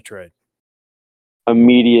 impact from the trade.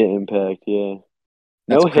 immediate impact. Yeah,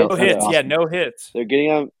 no That's hits. No hits. Though. Yeah, no hits. They're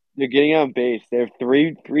getting on. They're getting on base. They have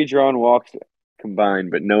three drawn walks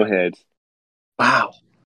combined, but no hits. Wow.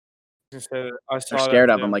 I They're saw that scared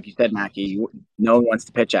of too. him, like you said, Mackie. No one wants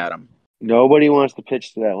to pitch at him. Nobody wants to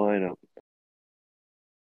pitch to that lineup.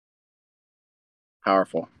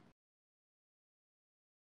 Powerful.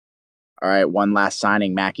 All right, one last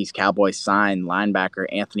signing. Mackey's Cowboys signed linebacker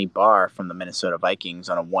Anthony Barr from the Minnesota Vikings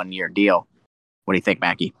on a 1-year deal. What do you think,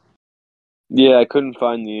 Mackey? Yeah, I couldn't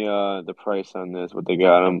find the price on this. What they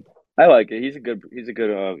got him. I like it. He's a good player.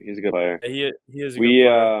 He is a good player.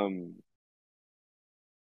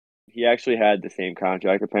 He actually had the same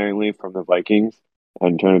contract apparently from the Vikings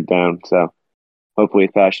and turned it down. So hopefully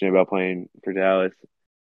he's passionate about playing for Dallas.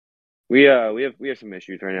 We have some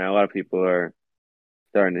issues right now. A lot of people are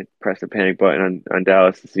starting to press the panic button on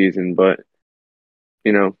Dallas this season, but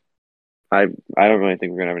you know, I don't really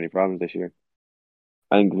think we're gonna have any problems this year.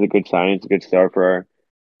 I think it's a good sign. It's a good start for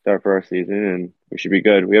our season, and we should be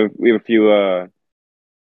good. We have a few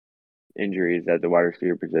injuries at the wide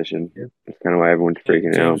receiver position. Yeah. That's kind of why everyone's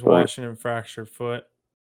freaking James out. But Washington fractured foot.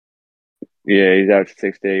 yeah, he's out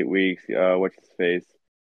 6 to 8 weeks. What's his face?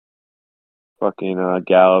 Fucking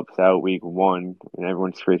Gallup's out week 1, and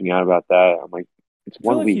everyone's freaking out about that. I'm like, it's I feel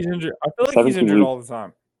 1 like week. he's injured. I feel like he's 17 injured weeks. all the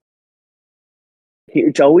time.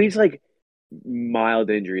 It's always like mild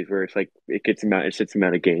injuries where it's like it sits him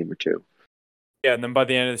out a game or 2. Yeah, and then by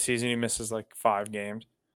the end of the season, he misses like 5 games.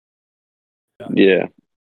 Yeah.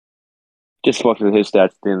 Just looking at his stats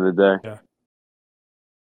at the end of the day. Yeah.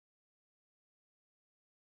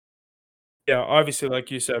 Yeah, obviously,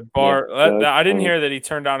 like you said, Barr. Yeah, I didn't hear that he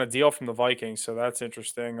turned down a deal from the Vikings, so that's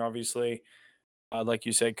interesting. Obviously, like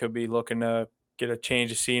you said, could be looking to get a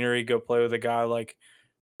change of scenery, go play with a guy like,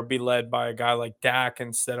 or be led by a guy like Dak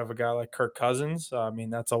instead of a guy like Kirk Cousins. I mean,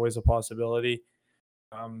 that's always a possibility.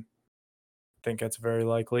 I think that's very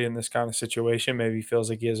likely in this kind of situation. Maybe he feels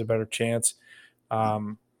like he has a better chance.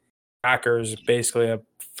 Packers basically a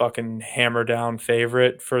fucking hammer down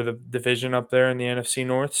favorite for the division up there in the NFC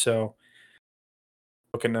North, so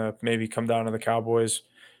looking to maybe come down to the Cowboys.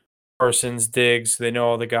 Parsons, Diggs, they know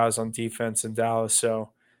all the guys on defense in Dallas, so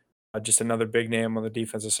just another big name on the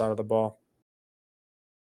defensive side of the ball.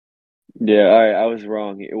 Yeah, I was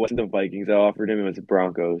wrong. It wasn't the Vikings that offered him; it was the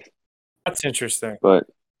Broncos. That's interesting. But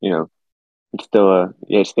it's still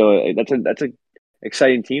that's a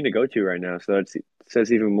exciting team to go to right now. So it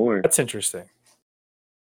says even more. That's interesting.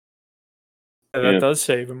 That does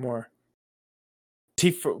say even more.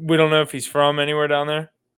 We don't know if he's from anywhere down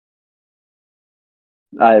there.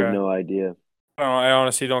 I have no idea. I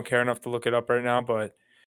honestly don't care enough to look it up right now, but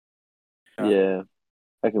yeah,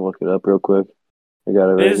 I can look it up real quick. I got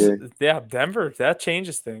it right here. Yeah, Denver, that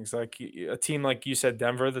changes things. Like a team like you said,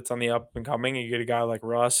 Denver, that's on the up and coming. You get a guy like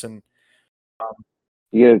Russ, and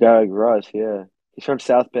you get a guy like Russ. Yeah, he's from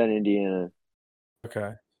South Bend, Indiana.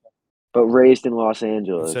 Okay, but raised in Los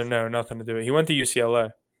Angeles. So no, nothing to do with it. He went to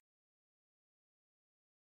UCLA.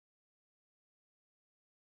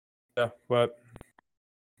 Yeah, but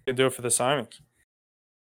you can do it for the signings.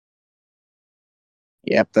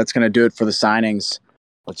 Yep, that's going to do it for the signings.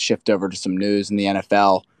 Let's shift over to some news in the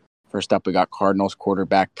NFL. First up, we got Cardinals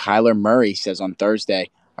quarterback Kyler Murray says on Thursday,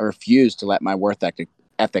 I refuse to let my work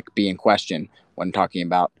ethic be in question when talking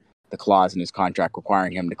about the clause in his contract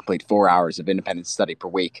requiring him to complete 4 hours of independent study per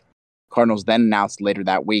week. Cardinals then announced later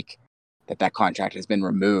that week that contract has been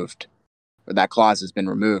removed, or that clause has been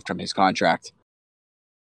removed from his contract.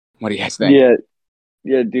 What do you guys think?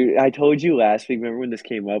 Yeah, dude. I told you last week. Remember when this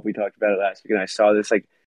came up? We talked about it last week, and I saw this like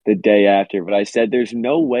the day after. But I said, "There's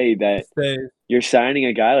no way that you're signing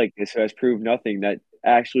a guy like this who has proved nothing that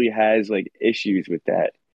actually has like issues with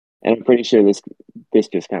that." And I'm pretty sure this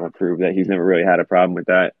just kind of proved that he's never really had a problem with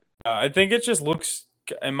that. I think it just looks,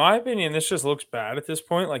 in my opinion, this just looks bad at this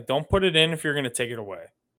point. Like, don't put it in if you're going to take it away.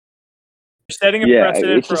 You're setting a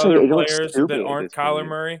precedent for other players that aren't Kyler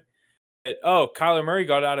Murray. Kyler Murray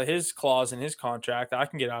got out of his clause in his contract. I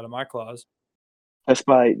can get out of my clause. Just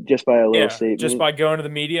by a little statement. Just by going to the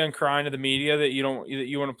media and crying to the media that you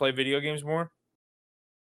want to play video games more.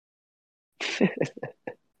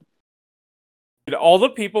 All the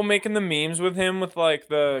people making the memes with him with like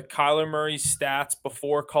the Kyler Murray stats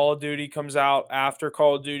before Call of Duty comes out, after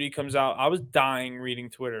Call of Duty comes out. I was dying reading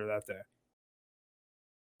Twitter that day.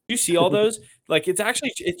 You see all those? Like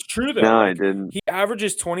it's true though. No, I Like didn't. he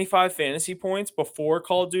averages 25 fantasy points before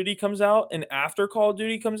Call of Duty comes out, and after Call of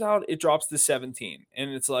Duty comes out, it drops to 17. And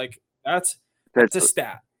it's like that's That's a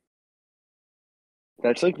stat.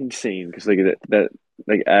 like insane because like that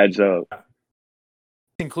like adds up.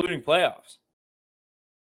 Including playoffs.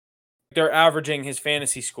 They're averaging his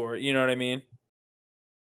fantasy score, you know what I mean?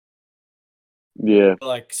 Yeah.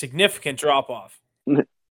 Like significant drop off. Yeah,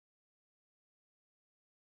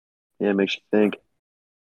 it makes you think.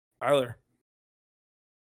 Tyler.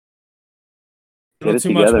 Get it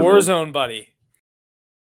Too much together, man. Warzone, buddy.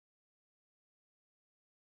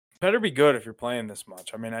 Better be good if you're playing this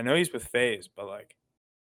much. I mean, I know he's with FaZe, but like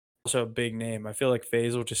also a big name. I feel like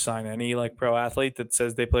FaZe will just sign any like pro athlete that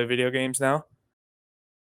says they play video games now.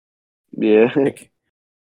 Yeah. Like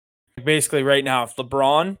basically right now, if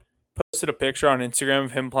LeBron posted a picture on Instagram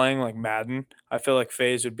of him playing like Madden, I feel like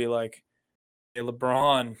FaZe would be like, "Hey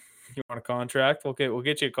LeBron, you want a contract? We'll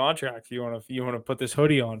get you a contract. You want to put this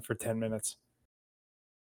hoodie on for 10 minutes."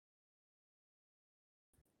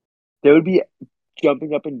 They would be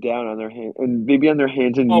jumping up and down on their hands and maybe on their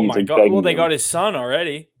hands and Oh knees, my like god! begging Well, they him. got his son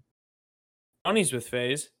already. Johnny's with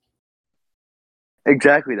FaZe.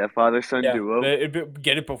 Exactly, that father-son Yeah, duo.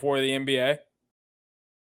 get it before the NBA.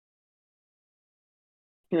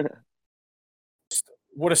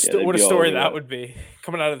 What a they'd be all story over that that. would be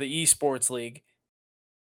coming out of the esports league.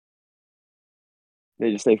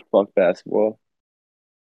 They just say fuck basketball.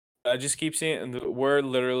 I just keep seeing, and we're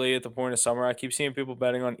literally at the point of summer. I keep seeing people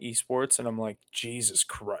betting on esports, and I'm like, Jesus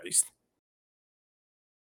Christ!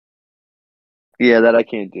 Yeah, that I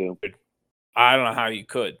can't do. I don't know how you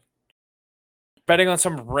could betting on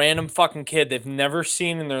some random fucking kid they've never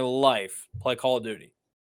seen in their life play Call of Duty.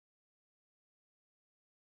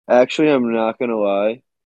 Actually, I'm not gonna lie.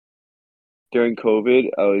 During COVID,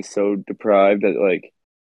 I was so deprived that like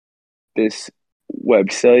this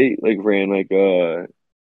website like ran like a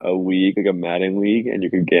league, like a Madden league, and you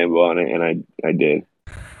could gamble on it, and I did,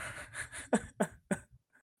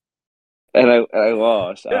 and I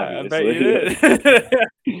lost, Yeah, I bet you obviously. did.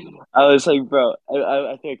 I was like, bro,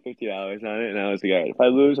 I threw like $50 on it, and I was like, all right, if I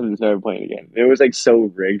lose, I'm just never playing again. It was like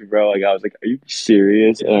so rigged, bro. Like I was like, are you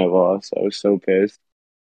serious? And I lost. I was so pissed.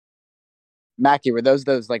 Mackie, were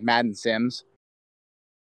those like Madden Sims?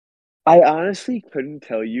 I honestly couldn't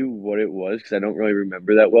tell you what it was because I don't really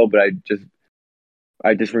remember that well, but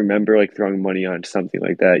I just remember like throwing money on something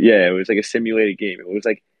like that. Yeah, it was like a simulated game. It was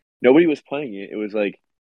like nobody was playing it. It was like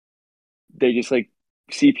they just like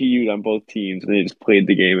CPU'd on both teams and they just played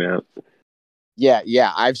the game out.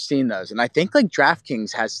 Yeah, I've seen those, and I think like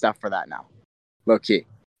DraftKings has stuff for that now. Low key.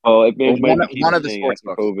 Oh, it might One be of the thing sports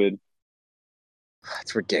after books. COVID.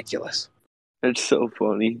 It's ridiculous. It's so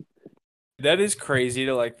funny. That is crazy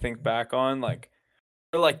to like think back on. Like,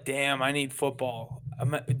 they're like, damn, I need football.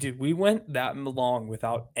 Dude, we went that long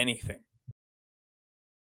without anything.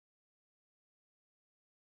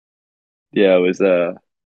 Yeah, it was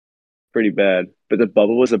pretty bad. But the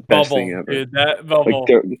bubble was the best thing ever. Dude, that bubble.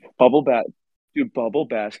 Like bubble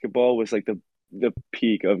basketball was like the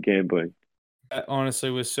peak of gambling. That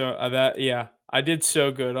honestly was so yeah. I did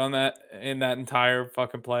so good on that in that entire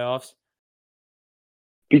fucking playoffs.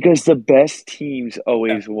 Because the best teams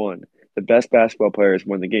always won. The best basketball players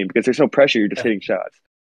won the game because there's no pressure. You're just hitting shots.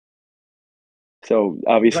 So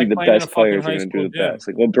obviously the best players are going to do the best.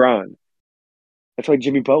 Like LeBron. That's why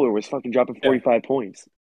Jimmy Butler was fucking dropping 45 points.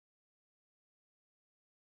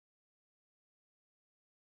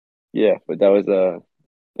 Yeah, but that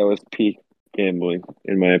was peak gambling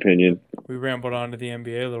in my opinion. We rambled on to the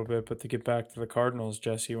NBA a little bit, but to get back to the Cardinals,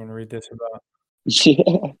 Jesse, you want to read this about?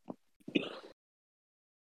 Yeah.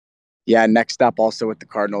 Yeah, next up, also with the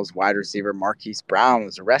Cardinals, wide receiver Marquise Brown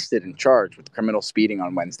was arrested and charged with criminal speeding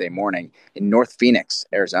on Wednesday morning in North Phoenix,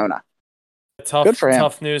 Arizona. Good for him.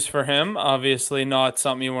 Tough news for him. Obviously, not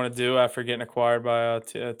something you want to do after getting acquired by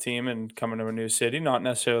a team and coming to a new city. Not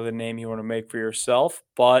necessarily the name you want to make for yourself,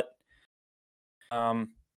 but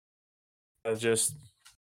just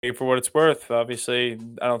take it for what it's worth. Obviously,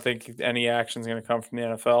 I don't think any action is going to come from the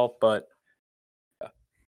NFL, but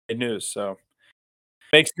good news. So.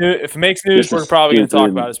 If it makes news, we're probably going to talk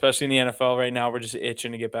about it, especially in the NFL right now. We're just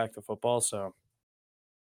itching to get back to football. So,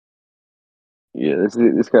 yeah,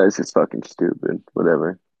 this guy's just fucking stupid.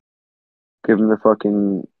 Whatever. Give him the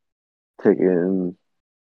fucking ticket and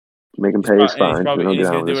make him pay his fine. He's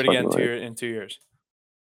going to do it again in 2 years.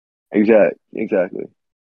 Exactly.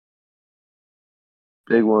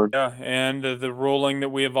 Big one. Yeah, and the ruling that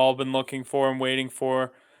we have all been looking for and waiting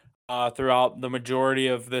for throughout the majority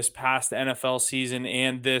of this past NFL season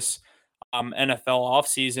and this NFL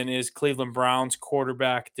offseason is Cleveland Browns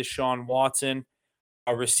quarterback Deshaun Watson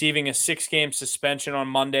receiving a 6-game suspension on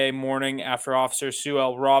Monday morning after Officer Sue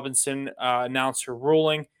L. Robinson announced her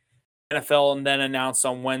ruling. NFL and then announced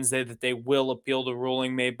on Wednesday that they will appeal the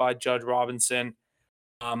ruling made by Judge Robinson.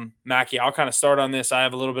 Mackie, I'll kind of start on this. I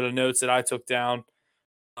have a little bit of notes that I took down.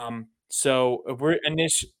 So we're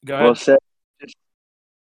go ahead. Well,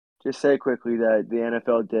 just say quickly that the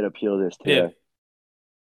NFL did appeal this today. Did.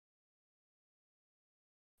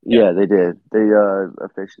 Yeah, they did. They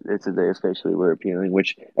officially were appealing,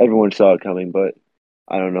 which everyone saw it coming, but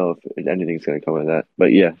I don't know if anything's going to come of that.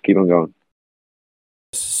 But yeah, keep on going.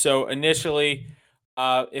 So initially,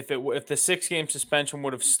 if the 6-game suspension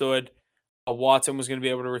would have stood, Watson was going to be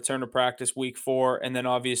able to return to practice week 4, and then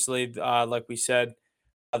obviously, like we said,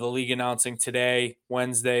 the league announcing today,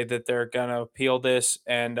 Wednesday, that they're going to appeal this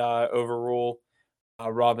and overrule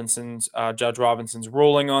Judge Robinson's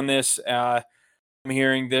ruling on this. I'm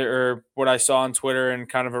hearing that, or what I saw on Twitter and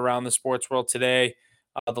kind of around the sports world today,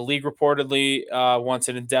 the league reportedly wants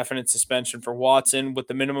an indefinite suspension for Watson, with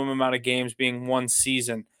the minimum amount of games being 1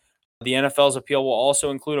 season. The NFL's appeal will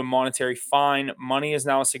also include a monetary fine. Money is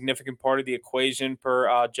now a significant part of the equation,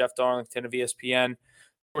 per Jeff Darlington of ESPN.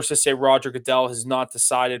 Sources say Roger Goodell has not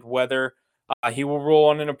decided whether he will rule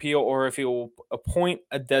on an appeal or if he will appoint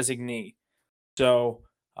a designee. So,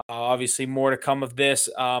 obviously, more to come of this.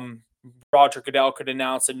 Roger Goodell could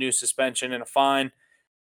announce a new suspension and a fine.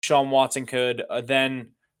 Sean Watson could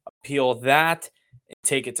then appeal that and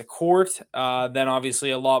take it to court. Then obviously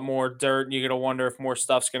a lot more dirt. You're going to wonder if more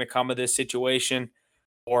stuff's going to come of this situation,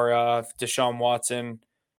 or if Deshaun Watson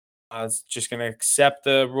is just going to accept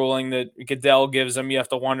the ruling that Goodell gives him. You have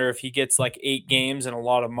to wonder if he gets like 8 games and a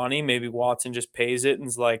lot of money. Maybe Watson just pays it and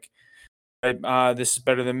is like, this is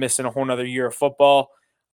better than missing a whole nother year of football.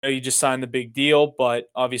 You just signed the big deal, but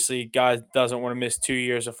obviously, guy doesn't want to miss 2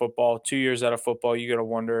 years of football. 2 years out of football, you got to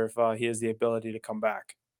wonder if he has the ability to come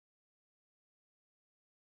back.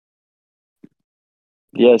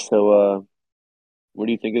 Yeah. So, what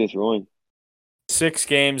do you think of this ruling? 6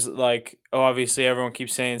 games, like obviously, everyone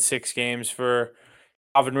keeps saying 6 games for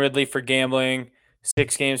Calvin Ridley for gambling,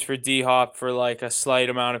 6 games for D Hop for like a slight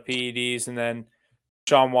amount of PEDs, and then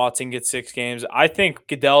Sean Watson gets 6 games. I think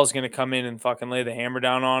Goodell is going to come in and fucking lay the hammer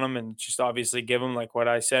down on him and just obviously give him like what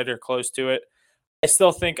I said or close to it.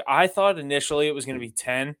 I thought initially it was going to be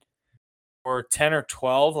 10 or 10 or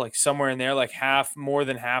 12, like somewhere in there, like more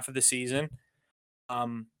than half of the season.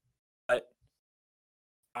 But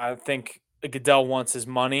I think Goodell wants his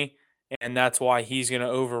money, and that's why he's going to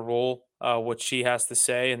overrule what she has to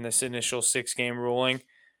say in this initial 6-game ruling.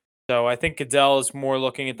 So I think Goodell is more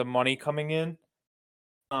looking at the money coming in.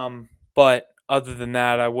 But other than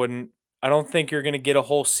that, I don't think you're going to get a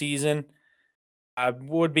whole season. I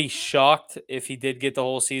would be shocked if he did get the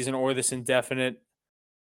whole season or this indefinite,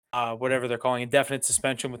 whatever they're calling indefinite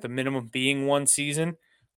suspension, with the minimum being 1 season.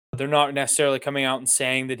 They're not necessarily coming out and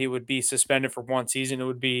saying that he would be suspended for 1 season. It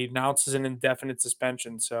would be announced as an indefinite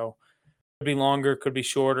suspension. So it could be longer, could be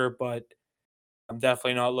shorter, but I'm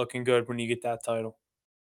definitely not looking good when you get that title.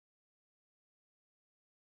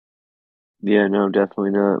 Yeah, no,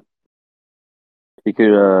 definitely not. He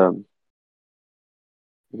can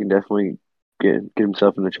definitely get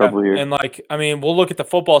himself into trouble here. And we'll look at the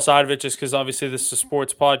football side of it just because obviously this is a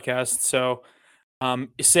sports podcast. So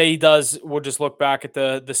say he does, we'll just look back at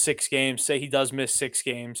the 6 games. Say he does miss 6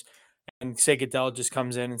 games, and say Goodell just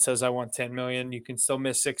comes in and says, "I want 10 million." You can still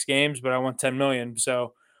miss 6 games, but I want 10 million.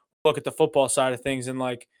 So look at the football side of things, and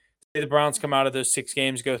say the Browns come out of those 6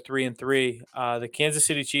 games, go 3-3. The Kansas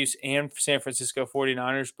City Chiefs and San Francisco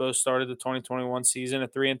 49ers both started the 2021 season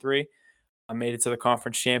at 3-3. I made it to the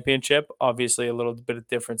conference championship. Obviously, a little bit of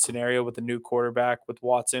different scenario with the new quarterback with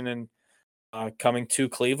Watson and coming to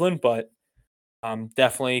Cleveland, but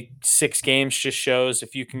definitely 6 games just shows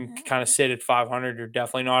if you can kind of sit at 500, you're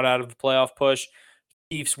definitely not out of the playoff push.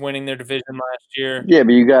 Chiefs winning their division last year. Yeah,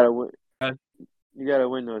 but you gotta win. You gotta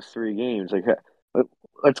win those 3 games.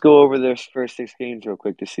 Let's go over their first 6 games real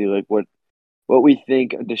quick to see what we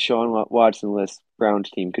think a Deshaun Watson-less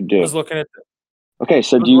Browns team could do. I was looking at Okay,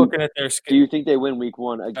 so do you think they win week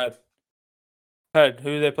 1? Who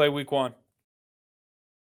do they play week 1?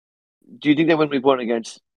 Do you think they win week 1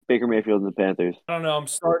 against Baker Mayfield and the Panthers? I don't know. I'm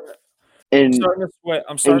starting In to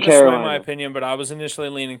sway Carolina. my opinion, but I was initially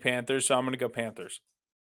leaning Panthers, so I'm going to go Panthers.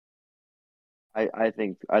 I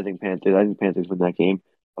think Panthers. I think Panthers win that game.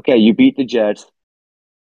 Okay, you beat the Jets.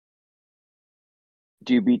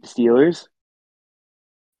 Do you beat the Steelers?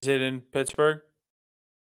 Is it in Pittsburgh?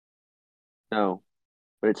 No,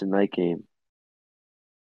 but it's a night game.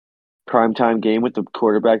 Primetime game with the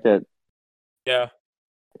quarterback that Yeah,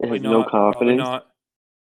 probably has no not. Probably confidence. not.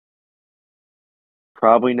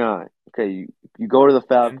 Probably not. Okay, you go to the And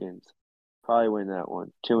Falcons. Probably win that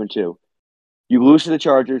one. 2-2. You lose to the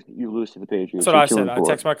Chargers. You lose to the that's Patriots. what You're I two said. and I four.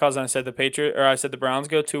 texted my cousin. I said I said the Browns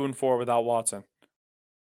go 2-4 without Watson.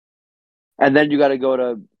 And then you got to go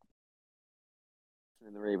to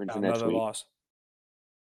the Ravens Yeah, the next another week. loss.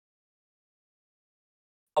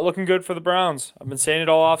 Not looking good for the Browns. I've been saying it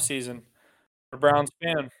all offseason. I'm a Browns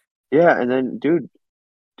fan. Yeah, and then dude,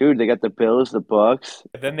 they got the Bills, the Bucks.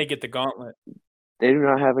 But then they get the gauntlet. They do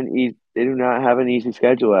not have an easy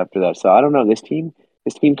schedule after that. So I don't know. This team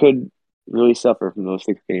could really suffer from those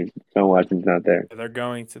 6 games. John Watson's not there. They're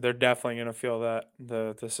definitely going to feel that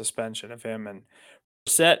the suspension of him. And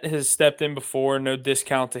Brissett has stepped in before. No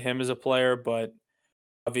discount to him as a player, but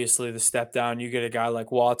obviously the step down. You get a guy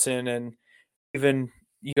like Watson, and even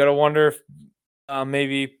you got to wonder if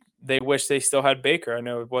maybe they wish they still had Baker. I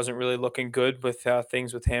know it wasn't really looking good with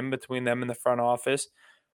things with him between them and the front office,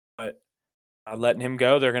 but letting him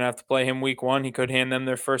go, they're going to have to play him week 1. He could hand them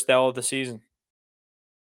their first L of the season.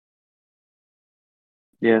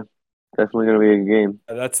 Yeah, definitely going to be a good game.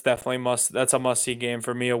 That's definitely That's a must see game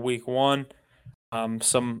for me. A week 1.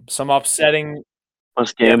 Some upsetting.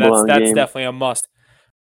 Must Yeah, gamble on that's game. definitely a must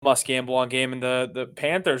gamble on game. And the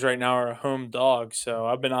Panthers right now are a home dog, so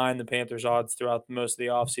I've been eyeing the Panthers odds throughout most of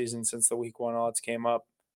the offseason since the week 1 odds came up.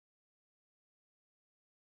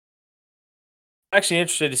 Actually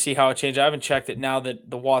interested to see how it changed. I haven't checked it now that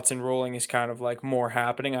the Watson ruling is kind of like more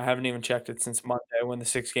happening. I haven't even checked it since Monday when the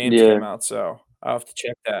 6 games Yeah, came out, so I'll have to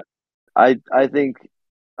check that. I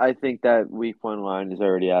think that week 1 line is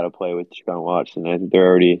already out of play with Deshaun Watson. I think they're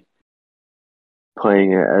already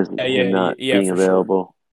playing it as him not Yeah, being for sure.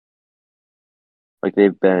 available. Like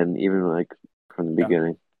they've been even like from the Yeah.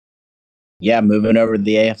 beginning. Yeah, moving over to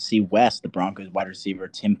the AFC West, the Broncos wide receiver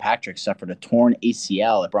Tim Patrick suffered a torn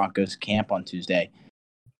ACL at Broncos camp on Tuesday.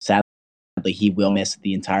 Sadly, he will miss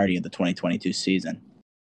the entirety of the 2022 season.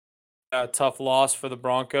 A tough loss for the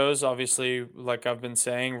Broncos. Obviously, like I've been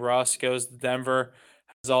saying, Russ goes to Denver,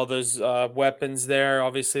 has all those weapons there.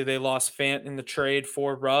 Obviously, they lost Fant in the trade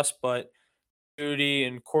for Russ, but Judy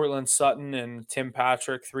and Cortland Sutton and Tim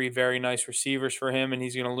Patrick, 3 very nice receivers for him, and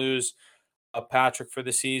he's going to lose Patrick for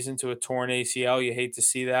the season to a torn ACL. You hate to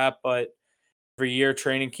see that, but every year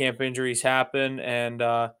training camp injuries happen, and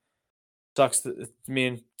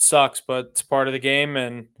sucks, but it's part of the game.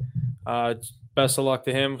 And best of luck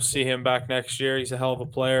to him. We'll see him back next year. He's a hell of a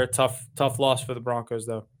player. Tough loss for the Broncos,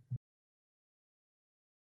 though.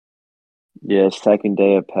 Yeah, second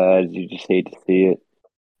day of pads, you just hate to see it.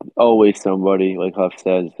 Always somebody, like Huff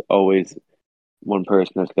says, always one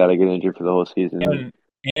person that's got to get injured for the whole season in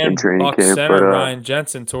And training Buck camp. center But Ryan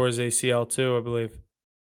Jensen tore his ACL too, I believe.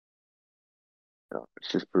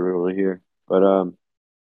 it's just brutal to hear. But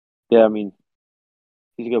yeah, I mean,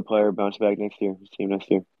 he's a good player. Bounce back next year. See him next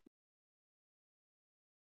year.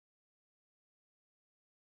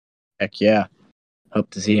 Heck yeah. Hope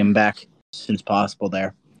to see him back as soon as possible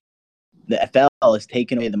there. The FL has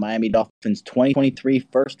taken away the Miami Dolphins' 2023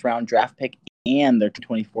 first-round draft pick and their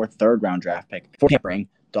 2024 third-round draft pick. For tampering,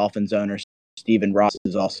 Dolphins owner Stephen Ross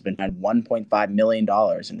has also been fined $1.5 million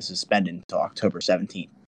and is suspended until October 17th.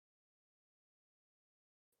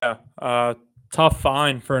 Yeah, tough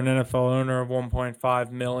fine for an NFL owner of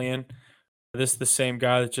 $1.5 million. This is the same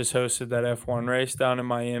guy that just hosted that F1 race down in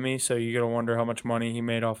Miami, so you got to wonder how much money he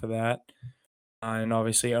made off of that. And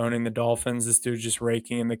obviously owning the Dolphins, this dude just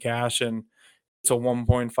raking in the cash, and it's a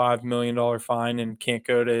 $1.5 million fine and can't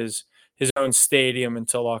go to his own stadium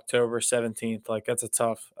until October 17th. Like that's a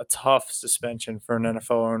tough suspension for an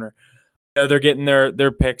NFL owner. You know, they're getting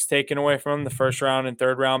their picks taken away from them, the first round and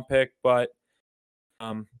third round pick, but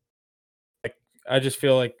like I just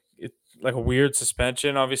feel like it's like a weird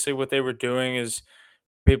suspension. Obviously, what they were doing is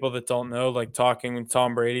people that don't know, like talking with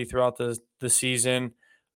Tom Brady throughout the season.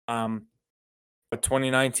 The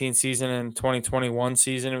 2019 season and 2021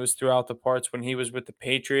 season, it was throughout the parts when he was with the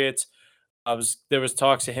Patriots. There was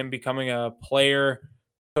talks of him becoming a player,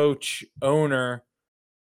 coach, owner,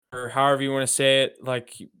 or however you want to say it.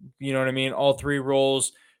 Like, you know what I mean? All 3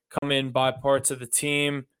 roles come in by parts of the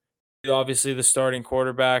team. Obviously, the starting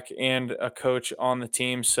quarterback and a coach on the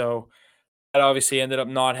team. So that obviously ended up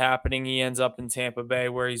not happening. He ends up in Tampa Bay,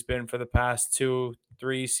 where he's been for the past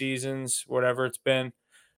 2-3 seasons, whatever it's been.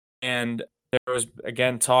 And there was,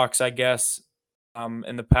 again, talks, I guess,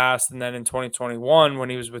 in the past. And then in 2021, when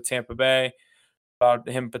he was with Tampa Bay, about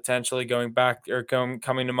him potentially going back or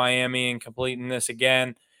coming to Miami and completing this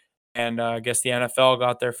again. And I guess the NFL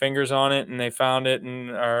got their fingers on it and they found it, and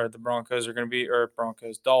the Broncos are going to be, or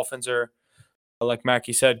Dolphins are, like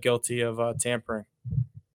Mackie said, guilty of tampering.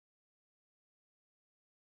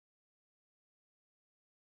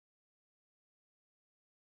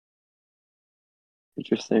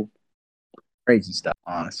 Interesting. Crazy stuff,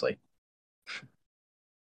 honestly.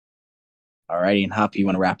 Alrighty, and Huff, you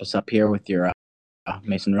want to wrap us up here with your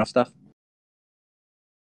Mason Rudolph stuff?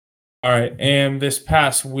 All right, and this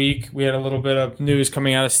past week we had a little bit of news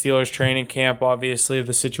coming out of Steelers training camp. Obviously,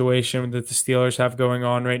 the situation that the Steelers have going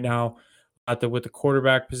on right now with the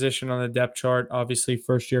quarterback position on the depth chart. Obviously,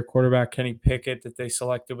 first-year quarterback Kenny Pickett that they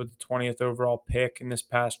selected with the 20th overall pick in this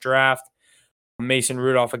past draft. Mason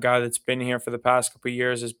Rudolph, a guy that's been here for the past couple of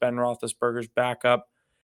years, is Ben Roethlisberger's backup.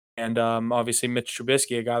 And obviously Mitch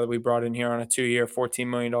Trubisky, a guy that we brought in here on a 2-year, $14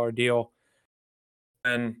 million deal.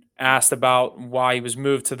 And asked about why he was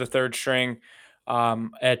moved to the third string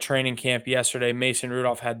at training camp yesterday, Mason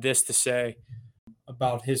Rudolph had this to say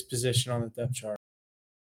about his position on the depth chart.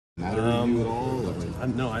 Matter to you at all? I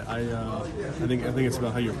think it's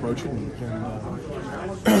about how you approach it, and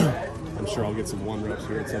I'm sure I'll get some one reps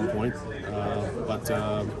here at some point.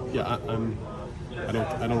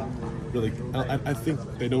 I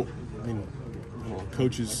think they don't. I mean,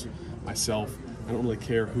 coaches, myself, I don't really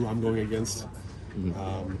care who I'm going against.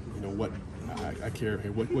 What I care. Hey,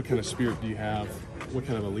 what kind of spirit do you have? What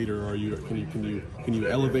kind of a leader are you? Can you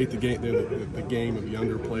elevate the game, the game of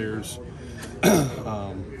younger players,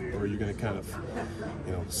 or are you going to kind of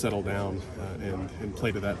settle down and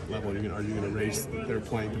play to that level? Are you going to raise their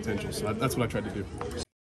playing potential? So that's what I tried to do.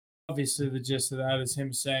 Obviously, the gist of that is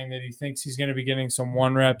him saying that he thinks he's going to be getting some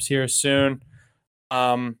one reps here soon.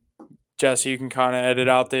 Jesse, you can kind of edit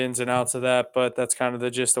out the ins and outs of that, but that's kind of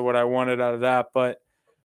the gist of what I wanted out of that. But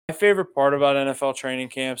my favorite part about NFL training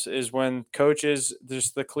camps is when coaches,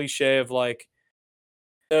 there's the cliche of like,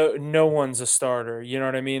 no one's a starter. You know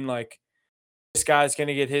what I mean? Like, this guy's going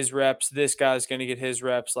to get his reps. This guy's going to get his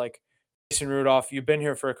reps. Like Mason Rudolph, you've been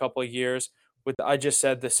here for a couple of years. I just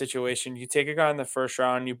said the situation. You take a guy in the first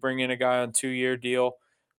round, you bring in a guy on 2-year deal,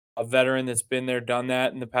 a veteran that's been there, done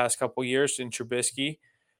that in the past couple of years in Trubisky.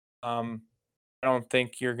 I don't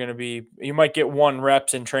think you're going to be – you might get one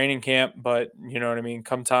reps in training camp, but you know what I mean?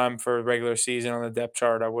 Come time for a regular season on the depth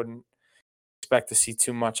chart, I wouldn't expect to see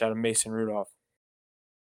too much out of Mason Rudolph.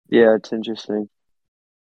 Yeah, it's interesting.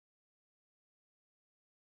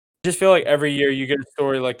 I just feel like every year you get a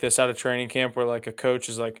story like this out of training camp where like a coach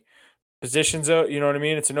is like, positions out, you know what I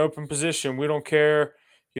mean? It's an open position. We don't care.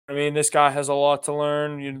 You know what I mean? This guy has a lot to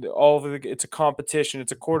learn. It's a competition.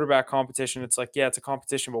 It's a quarterback competition. It's like, yeah, it's a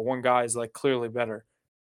competition, but one guy is like clearly better.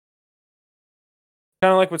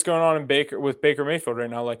 Kind of like what's going on with Baker Mayfield right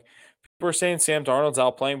now. Like people are saying Sam Darnold's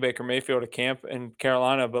outplaying Baker Mayfield at camp in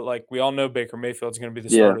Carolina, but like we all know Baker Mayfield's going to be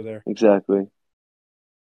the starter there. Exactly.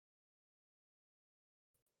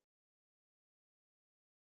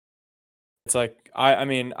 It's like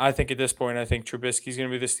I think at this point, I think Trubisky's going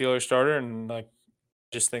to be the Steelers starter, and like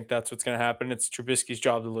just think that's what's going to happen. It's Trubisky's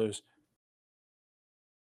job to lose.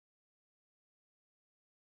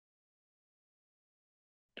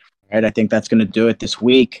 All right, I think that's going to do it this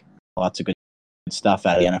week. Lots of good stuff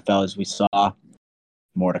out of the NFL, as we saw.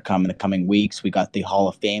 More to come in the coming weeks. We got the Hall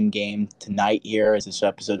of Fame game tonight here, as this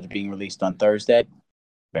episode is being released on Thursday.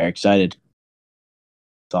 Very excited.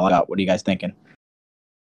 That's all I got. What are you guys thinking?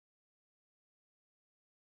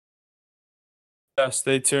 Yeah,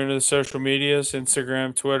 stay tuned to the social medias,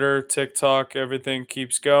 Instagram, Twitter, TikTok. Everything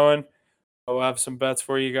keeps going. I'll have some bets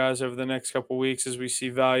for you guys over the next couple weeks as we see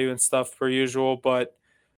value and stuff per usual. But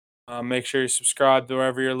make sure you subscribe to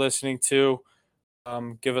wherever you're listening to.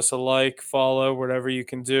 Give us a like, follow, whatever you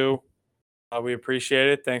can do. We appreciate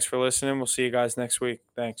it. Thanks for listening. We'll see you guys next week.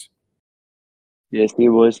 Thanks. Yes, he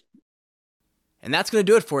was. And that's going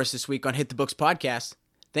to do it for us this week on Hit the Books podcast.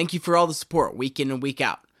 Thank you for all the support week in and week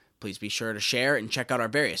out. Please be sure to share and check out our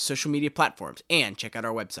various social media platforms and check out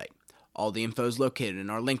our website. All the info is located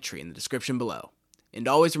in our link tree in the description below. And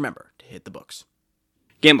always remember to hit the books.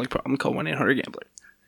 Gambling problem? Call 1-800-GAMBLER.